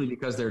 Simply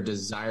because their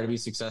desire to be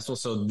successful.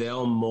 So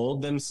they'll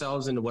mold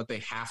themselves into what they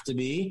have to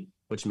be,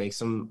 which makes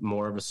them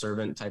more of a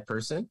servant type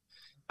person,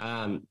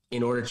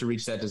 in order to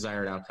reach that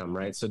desired outcome,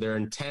 right? So their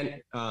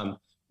intent,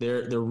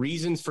 their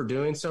reasons for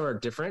doing so are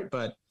different,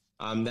 but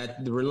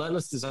that the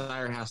relentless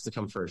desire has to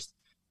come first.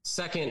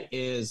 Second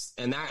is,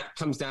 and that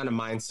comes down to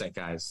mindset,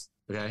 guys.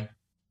 Okay.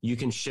 You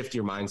can shift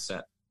your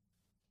mindset.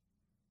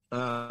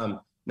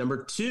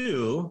 Number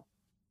 2,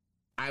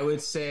 I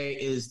would say,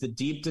 is the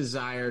deep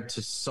desire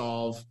to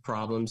solve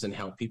problems and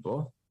help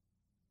people.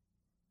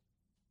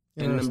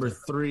 And number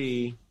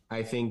 3,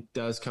 I think,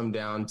 does come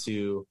down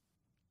to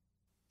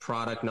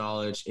product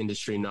knowledge,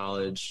 industry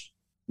knowledge,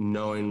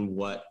 knowing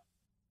what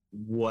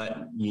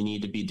you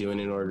need to be doing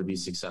in order to be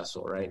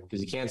successful, right?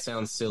 Because you can't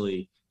sound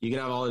silly. You can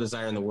have all the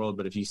desire in the world,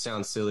 but if you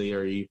sound silly,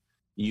 or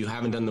you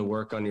haven't done the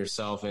work on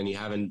yourself and you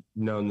haven't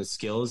known the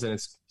skills, and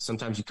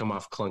sometimes you come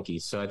off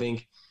clunky. So I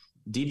think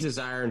deep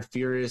desire and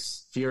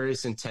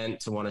furious intent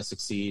to want to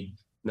succeed.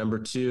 Number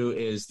 2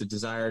 is the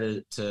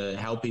desire to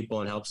help people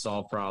and help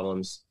solve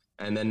problems.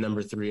 And then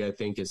number 3, I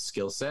think, is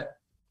skill set,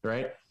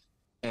 right?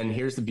 And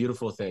here's the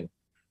beautiful thing.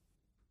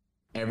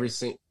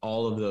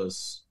 All of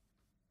those,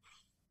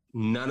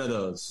 none of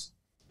those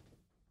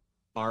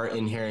are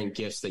inherent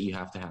gifts that you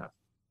have to have.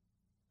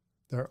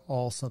 They're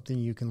all something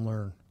you can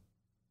learn.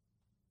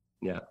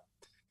 Yeah.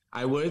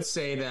 I would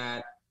say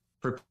that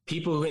for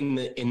people who in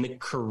the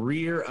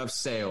career of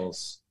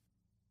sales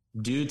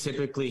do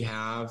typically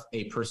have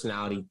a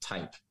personality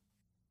type,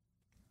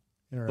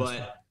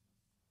 but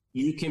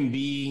you can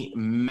be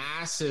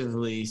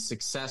massively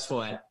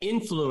successful at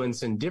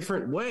influence in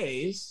different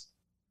ways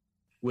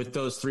with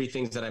those 3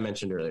 things that I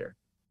mentioned earlier,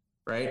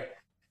 right?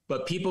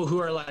 But people who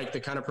are like the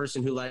kind of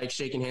person who likes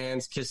shaking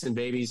hands, kissing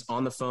babies,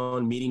 on the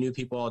phone, meeting new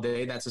people all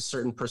day, that's a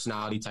certain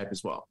personality type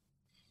as well,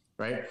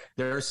 right?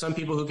 There are some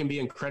people who can be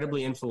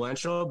incredibly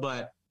influential,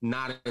 but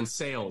not in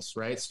sales,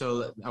 right?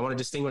 So I want to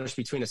distinguish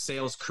between a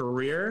sales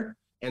career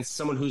and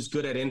someone who's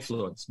good at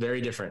influence.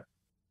 Very different,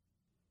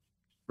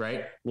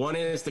 right? One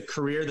is the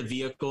career, the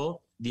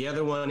vehicle. The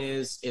other one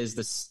is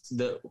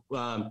the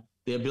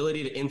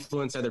ability to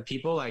influence other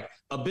people. Like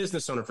a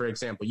business owner, for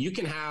example. You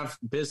can have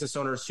business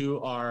owners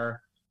who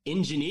are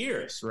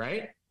engineers,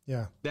 right?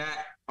 Yeah.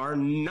 That are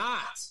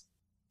not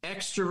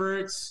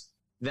extroverts,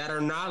 that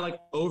are not like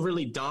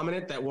overly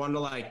dominant, that want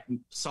to like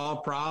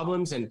solve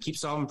problems and keep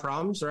solving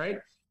problems, right?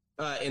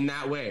 In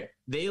that way,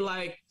 they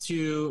like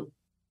to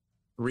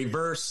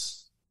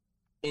reverse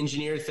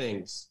engineer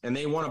things, and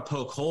they want to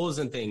poke holes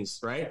in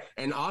things, right?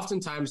 And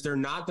oftentimes they're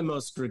not the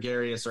most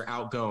gregarious or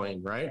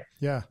outgoing, right?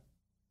 Yeah.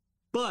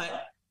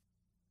 But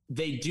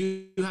they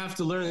do have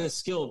to learn the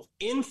skill of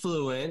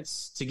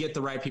influence to get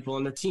the right people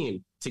on their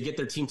team, to get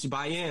their team to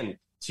buy in,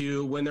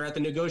 to when they're at the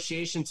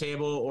negotiation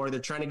table or they're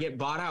trying to get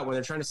bought out, when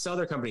they're trying to sell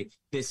their company.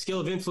 The skill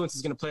of influence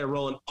is going to play a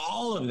role in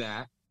all of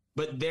that,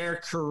 but their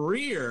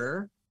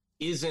career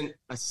isn't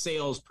a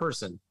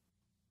salesperson,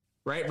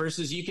 right?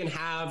 Versus you can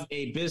have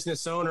a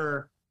business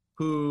owner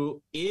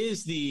who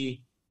is the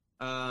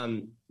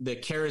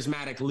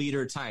charismatic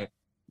leader type,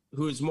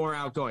 who is more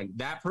outgoing.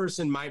 That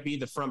person might be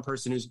the front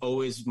person who's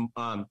always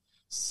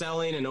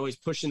selling and always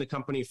pushing the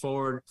company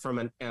forward from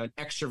an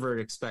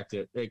extrovert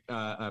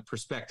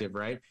perspective,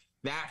 right?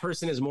 That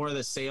person is more of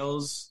the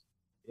sales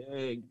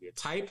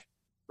type,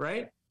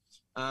 right?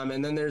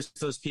 And then there's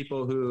those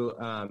people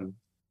who,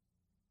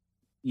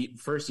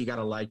 first you got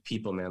to like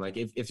people, man. Like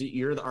if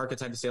you're the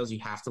archetype of sales, you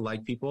have to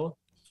like people.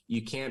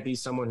 You can't be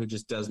someone who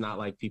just does not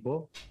like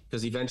people,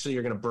 because eventually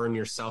you're going to burn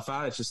yourself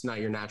out. It's just not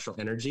your natural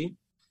energy.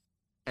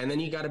 And then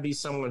you got to be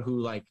someone who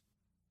like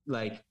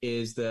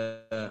is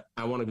I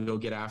want to go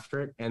get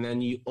after it. And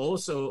then you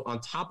also, on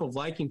top of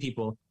liking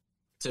people,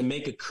 to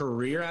make a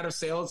career out of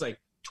sales, like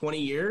 20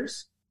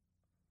 years,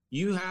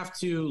 you have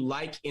to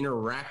like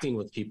interacting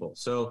with people.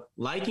 So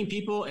liking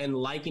people and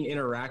liking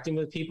interacting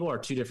with people are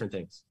two different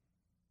things.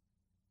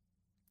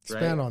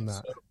 Expand on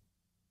that. So,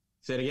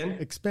 say it again.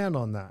 Expand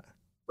on that.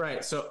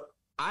 Right. So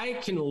I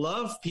can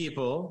love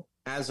people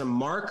as a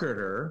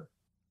marketer.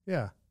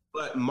 Yeah.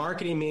 But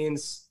marketing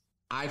means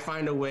I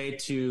find a way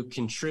to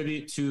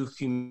contribute to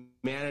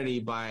humanity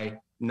by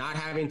not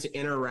having to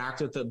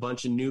interact with a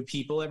bunch of new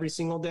people every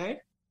single day.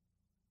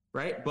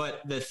 Right.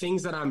 But the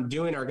things that I'm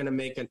doing are going to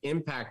make an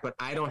impact, but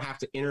I don't have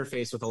to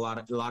interface with a lot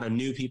of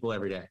new people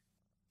every day.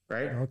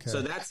 Right. Okay.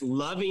 So that's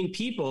loving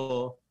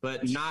people,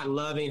 but not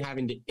loving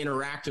having to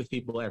interact with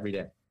people every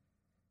day.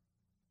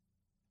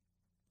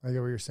 I get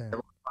what you're saying.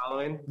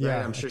 Following? Yeah.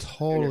 Right? I'm sure.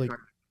 Totally.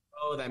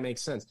 Oh, that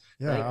makes sense.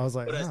 Yeah. Right? I was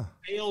like, but a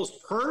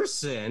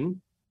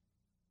salesperson,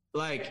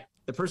 like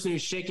the person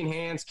who's shaking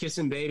hands,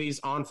 kissing babies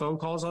on phone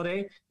calls all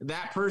day,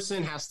 that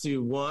person has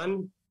to,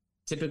 one,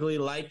 typically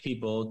like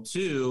people,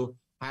 two,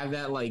 have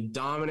that like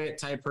dominant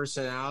type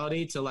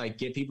personality to like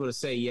get people to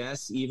say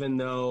yes, even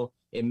though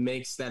it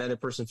makes that other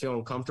person feel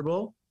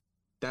uncomfortable.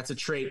 That's a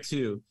trait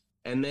too.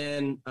 And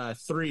then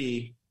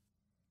three,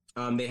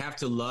 they have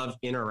to love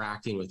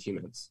interacting with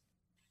humans,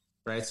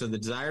 right? So the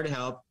desire to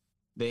help,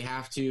 they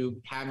have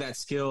to have that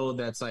skill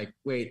that's like,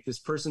 wait, this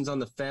person's on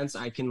the fence.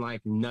 I can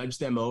like nudge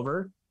them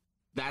over.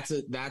 That's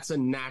a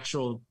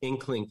natural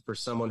inkling for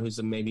someone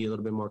who's maybe a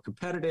little bit more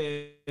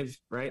competitive,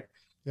 right?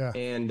 Yeah.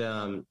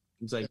 And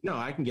it's like, no,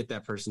 I can get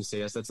that person to say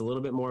yes. That's a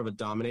little bit more of a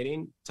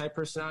dominating type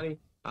personality.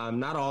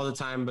 Not all the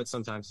time, but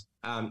sometimes.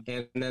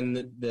 And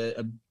then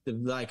the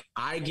like,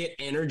 I get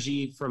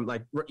energy from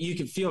like, you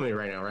can feel me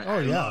right now, right? Oh,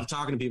 I yeah. love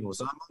talking to people.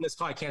 So I'm on this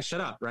call. I can't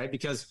shut up, right?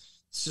 Because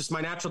it's just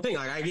my natural thing.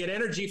 Like I get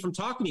energy from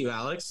talking to you,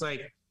 Alex.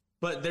 Like,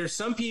 but there's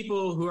some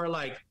people who are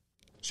like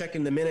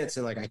checking the minutes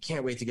and like, I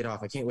can't wait to get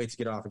off. I can't wait to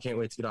get off. I can't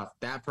wait to get off.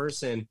 That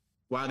person,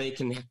 while they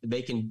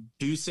can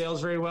do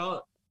sales very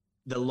well,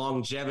 the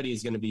longevity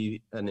is going to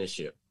be an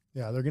issue.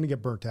 Yeah. They're going to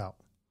get burnt out.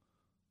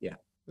 Yeah.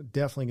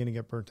 Definitely going to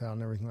get burnt out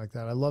and everything like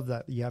that. I love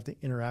that you have to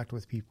interact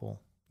with people.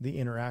 The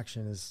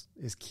interaction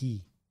is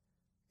key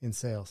in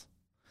sales.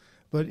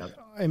 But yep.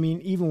 I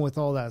mean, even with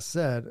all that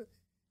said,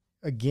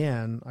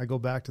 again, I go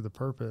back to the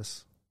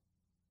purpose.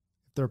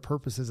 If their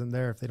purpose isn't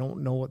there, if they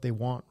don't know what they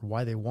want or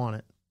why they want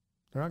it,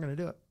 they're not going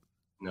to do it.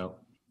 No.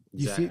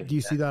 Exactly. Do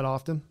you see that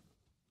often?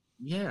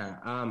 Yeah.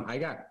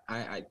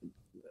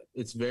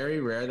 It's very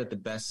rare that the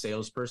best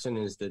salesperson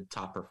is the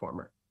top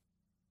performer.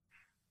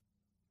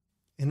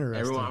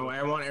 Interesting.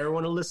 I want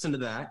everyone to listen to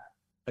that.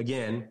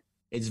 Again,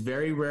 it's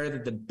very rare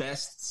that the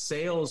best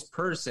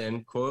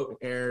salesperson, quote,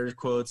 air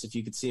quotes, if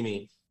you could see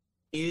me,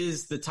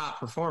 is the top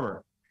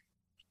performer.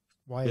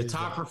 Why the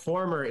top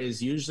performer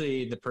is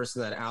usually the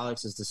person that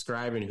Alex is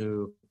describing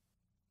who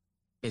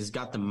has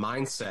got the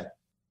mindset,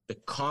 the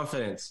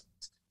confidence.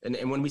 And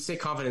when we say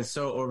confidence,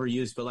 so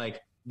overused, but like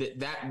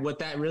that what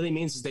that really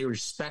means is they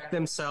respect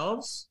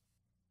themselves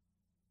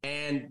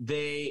and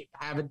they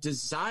have a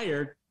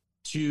desire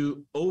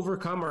to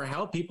overcome or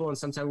help people in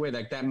some type of way.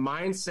 Like that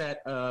mindset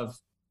of,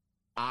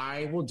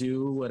 I will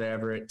do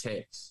whatever it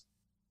takes.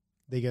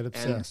 They get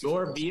obsessed. And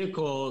your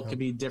vehicle could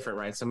be different,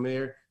 right? Some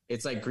of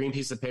it's like green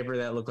piece of paper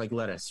that look like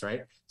lettuce,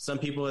 right? Some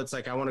people, it's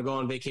like, I want to go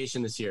on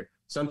vacation this year.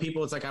 Some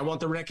people, it's like, I want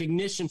the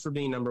recognition for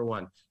being number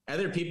one.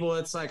 Other people,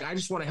 it's like, I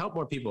just want to help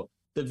more people.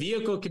 The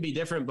vehicle could be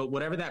different, but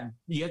whatever that,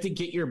 you have to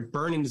get your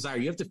burning desire.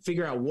 You have to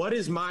figure out, what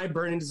is my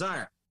burning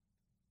desire?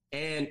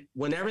 And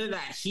whenever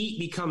that heat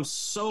becomes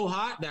so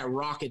hot, that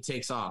rocket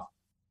takes off.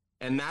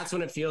 And that's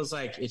when it feels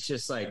like it's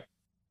just like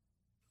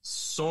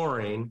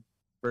soaring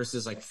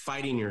versus like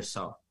fighting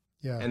yourself.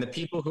 Yeah. And the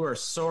people who are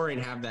soaring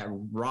have that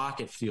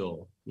rocket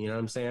fuel. You know what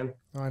I'm saying?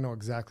 I know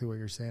exactly what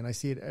you're saying. I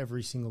see it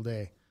every single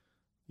day,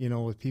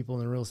 with people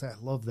in the real estate.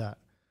 I love that.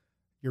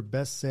 Your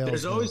best sales.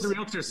 There's always the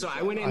realtor. So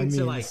I went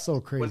into like, it's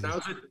so crazy. When I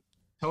was with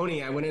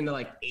Tony, I went into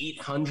like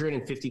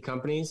 850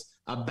 companies.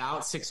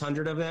 About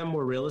 600 of them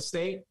were real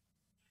estate.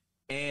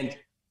 And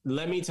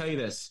let me tell you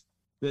this,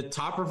 the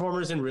top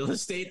performers in real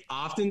estate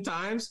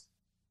oftentimes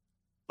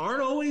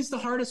aren't always the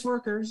hardest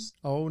workers.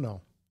 Oh,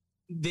 no.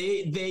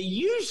 They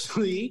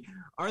usually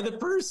are the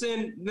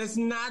person that's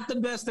not the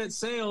best at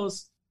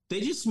sales.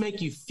 They just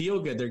make you feel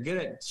good. They're good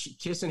at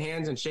kissing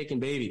hands and shaking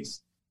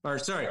babies. Or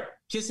sorry,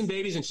 kissing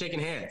babies and shaking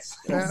hands.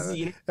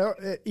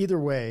 Either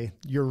way,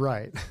 you're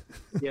right.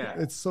 Yeah.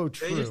 It's so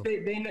true.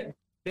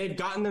 They've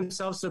gotten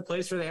themselves to a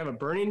place where they have a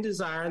burning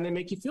desire and they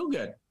make you feel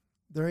good.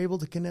 They're able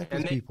to connect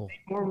with people.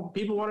 More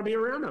people want to be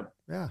around them.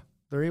 Yeah.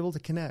 They're able to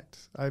connect.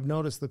 I've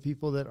noticed the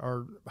people that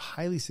are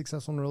highly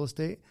successful in real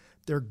estate,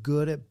 they're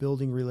good at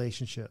building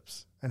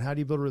relationships. And how do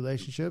you build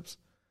relationships?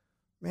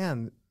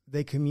 Man,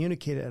 they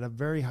communicate at a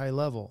very high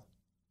level,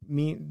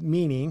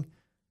 meaning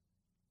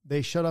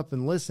they shut up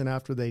and listen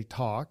after they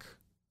talk.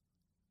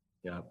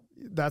 Yeah.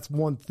 That's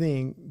one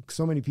thing.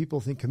 So many people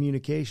think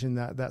communication,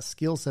 that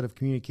skill set of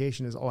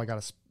communication is, I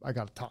got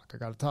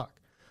to talk.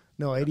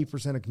 No,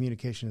 80% of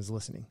communication is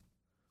listening.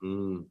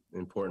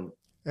 Important.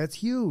 That's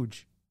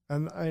huge.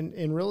 And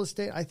in real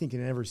estate, I think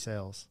in every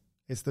sales,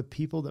 It's the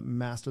people that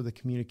master the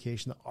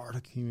communication, the art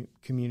of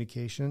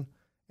communication,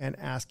 and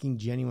asking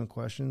genuine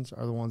questions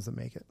are the ones that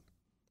make it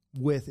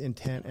with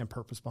intent and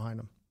purpose behind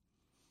them.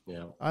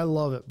 Yeah. I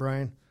love it,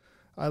 Brian.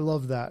 I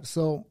love that.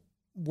 So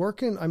we're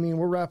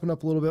wrapping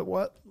up a little bit.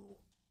 What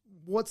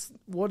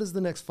does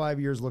the next 5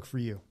 years look for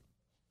you?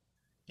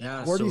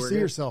 Yeah. Where do you see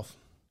yourself?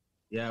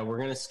 Yeah, we're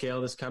going to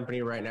scale this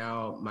company right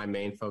now. My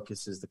main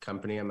focus is the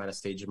company. I'm at a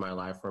stage of my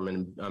life where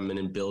I'm in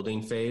a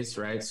building phase,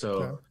 right?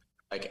 So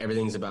like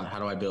everything's about how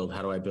do I build?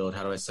 How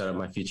do I set up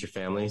my future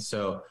family?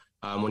 So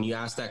when you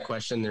ask that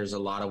question, there's a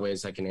lot of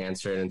ways I can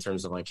answer it in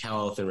terms of like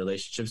health and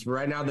relationships. But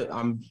right now that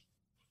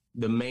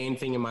the main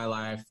thing in my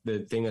life, the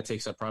thing that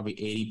takes up probably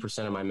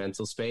 80% of my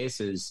mental space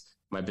is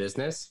my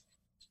business.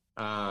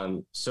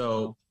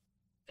 So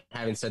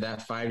having said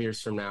that, 5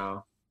 years from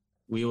now,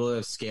 we will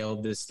have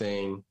scaled this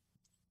thing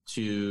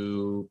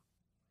to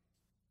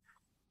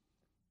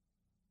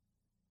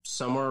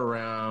somewhere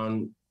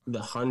around the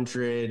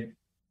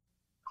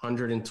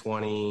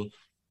 $120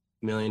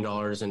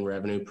 million in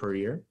revenue per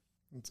year.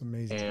 That's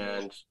amazing.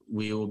 And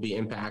we will be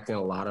impacting a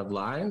lot of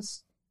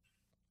lives.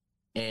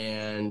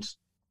 And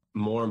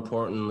more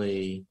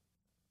importantly,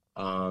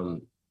 the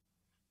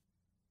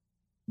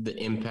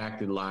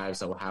impacted lives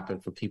that will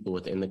happen for people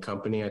within the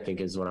company, I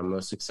think is what I'm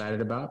most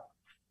excited about.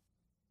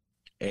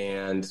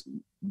 And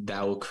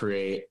that will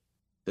create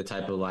the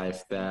type of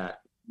life that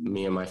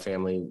me and my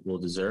family will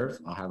deserve.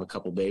 I'll have a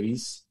couple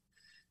babies,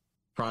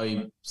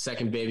 probably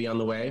second baby on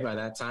the way by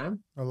that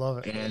time. I love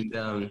it.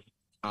 And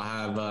I'll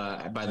have,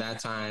 by that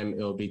time,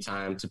 it'll be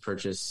time to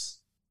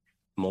purchase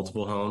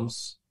multiple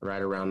homes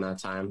right around that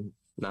time,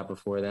 not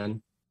before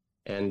then.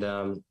 And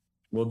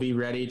we'll be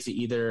ready to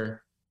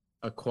either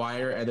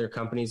acquire other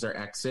companies or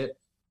exit,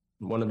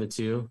 one of the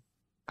two.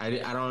 I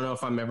don't know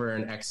if I'm ever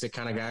an exit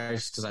kind of guy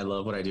just because I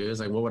love what I do. It's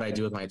like, what would I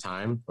do with my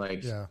time?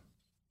 Like,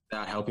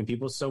 without helping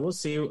people. So we'll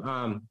see.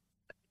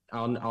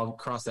 I'll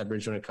cross that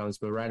bridge when it comes,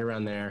 but right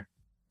around there,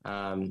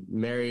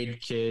 married,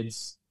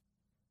 kids,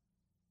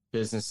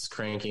 business is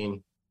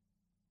cranking,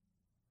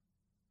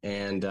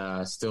 and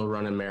still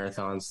running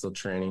marathons, still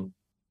training.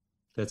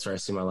 That's where I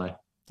see my life.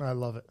 I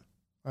love it.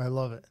 I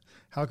love it.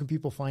 How can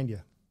people find you?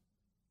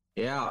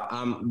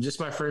 Yeah,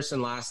 just my first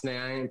and last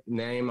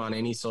name on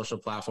any social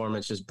platform.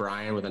 It's just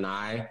Brian with an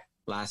I.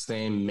 Last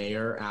name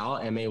Mayoral,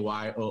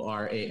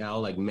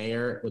 Mayoral, like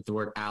mayor with the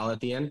word Al at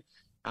the end.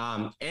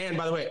 And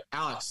by the way,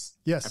 Alex,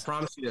 yes, I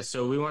promised you this.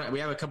 So we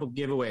have a couple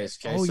giveaways.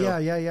 Okay. Oh, so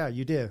yeah.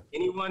 You did.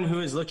 Anyone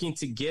who is looking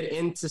to get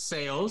into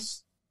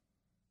sales,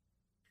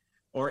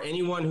 or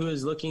anyone who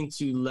is looking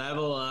to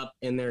level up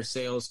in their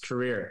sales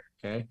career,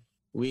 okay,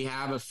 we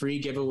have a free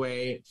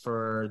giveaway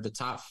for the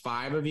top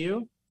 5 of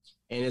you.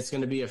 And it's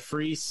going to be a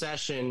free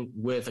session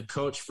with a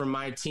coach from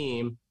my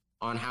team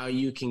on how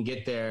you can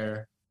get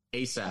there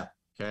ASAP.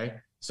 Okay.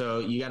 So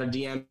you got to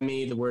DM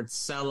me the word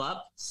sell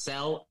up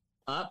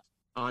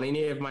on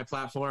any of my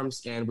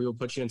platforms, and we will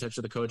put you in touch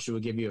with a coach who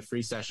will give you a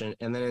free session.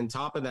 And then on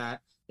top of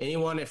that,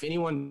 if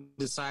anyone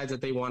decides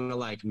that they want to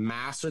like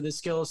master the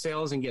skill of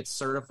sales and get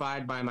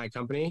certified by my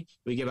company,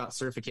 we give out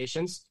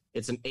certifications.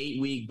 It's an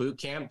 8-week boot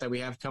camp that we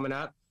have coming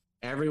up.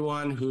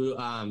 Everyone who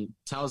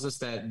tells us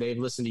that they've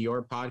listened to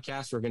your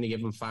podcast, we're going to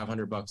give them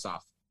 $500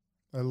 off.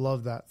 I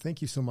love that.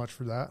 Thank you so much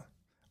for that.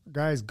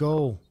 Guys,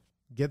 go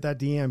get that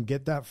DM,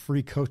 get that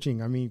free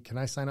coaching. I mean, can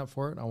I sign up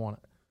for it? I want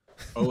it.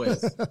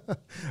 Always.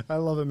 I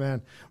love it,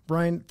 man.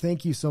 Brian,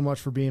 thank you so much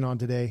for being on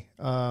today.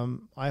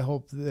 I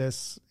hope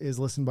this is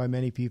listened by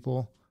many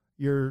people.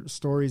 Your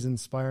story is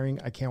inspiring.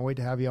 I can't wait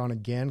to have you on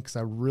again because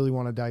I really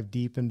want to dive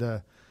deep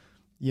into,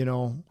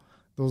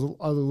 those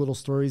other little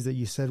stories that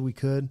you said we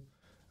could.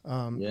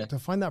 To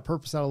find that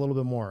purpose out a little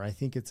bit more. I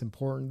think it's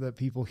important that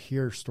people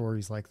hear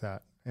stories like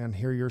that and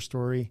hear your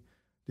story.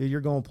 Dude,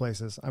 you're going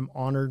places. I'm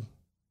honored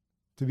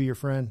to be your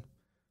friend,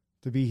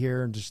 to be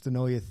here, and just to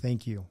know you.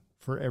 Thank you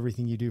for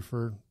everything you do,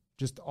 for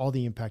just all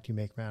the impact you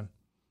make, man.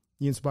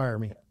 You inspire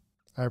me.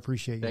 I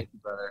appreciate you. Thank you,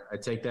 brother. I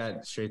take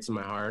that straight to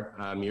my heart.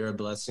 You're a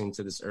blessing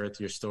to this earth.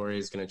 Your story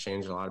is going to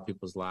change a lot of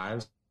people's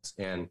lives.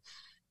 And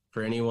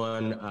for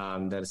anyone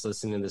that is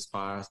listening to this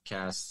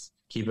podcast,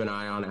 keep an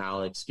eye on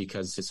Alex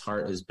because his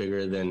heart is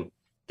bigger than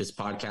this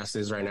podcast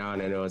is right now.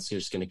 And I know it's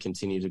just going to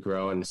continue to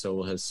grow, and so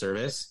will his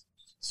service.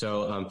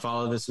 So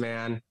follow this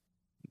man,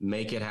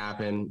 make it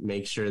happen.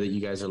 Make sure that you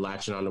guys are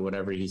latching on to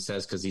whatever he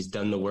says because he's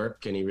done the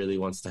work and he really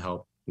wants to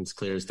help. It's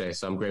clear as day.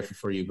 So I'm grateful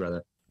for you,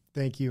 brother.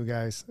 Thank you,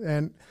 guys.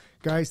 And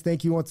guys,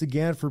 thank you once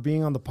again for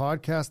being on the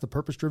podcast, the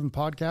Purpose Driven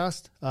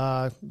Podcast.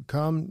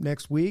 Come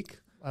next week.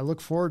 I look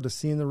forward to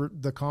seeing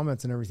the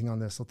comments and everything on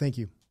this. So thank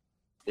you.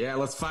 Yeah,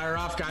 let's fire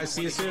off, guys.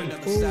 See you soon.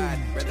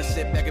 Rather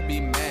sit back and be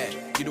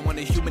mad. You don't want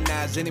to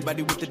humanize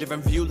anybody with a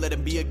different view. Let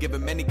them be a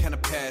given many kind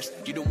of past.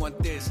 You don't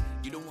want this.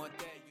 You don't want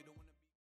that.